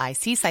conditions apply.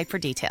 See site for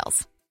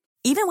details.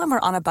 Even when we're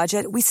on a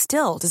budget, we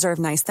still deserve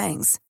nice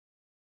things.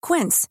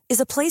 Quince is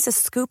a place to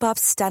scoop up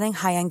stunning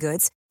high-end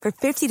goods for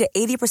 50 to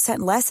 80%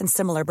 less than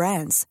similar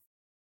brands.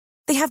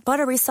 They have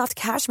buttery soft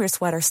cashmere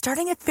sweaters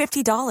starting at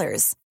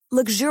 $50,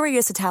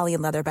 luxurious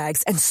Italian leather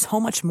bags, and so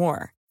much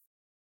more.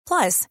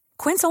 Plus,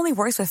 Quince only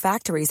works with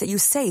factories that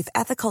use safe,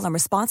 ethical, and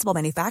responsible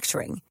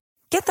manufacturing.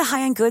 Get the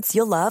high-end goods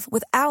you'll love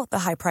without the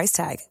high price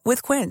tag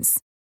with Quince.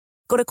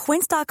 Go to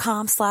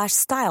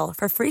quince.com/style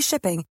for free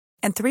shipping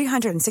and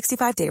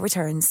 365-day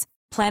returns.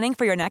 Planning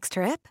for your next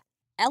trip?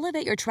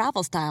 Elevate your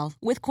travel style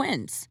with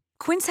Quince.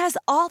 Quince has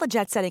all the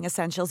jet-setting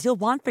essentials you'll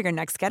want for your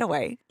next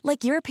getaway,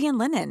 like European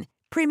linen,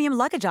 premium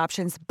luggage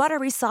options,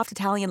 buttery soft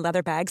Italian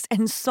leather bags,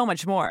 and so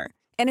much more.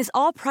 And is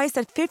all priced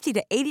at 50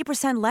 to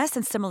 80% less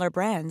than similar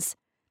brands.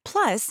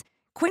 Plus,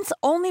 Quince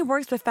only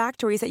works with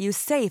factories that use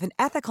safe and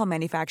ethical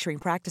manufacturing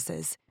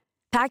practices.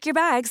 Pack your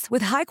bags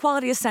with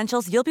high-quality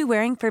essentials you'll be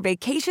wearing for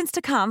vacations to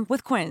come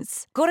with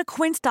Quince. Go to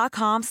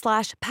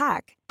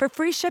quince.com/pack for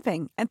free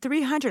shipping and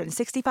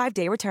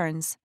 365-day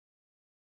returns.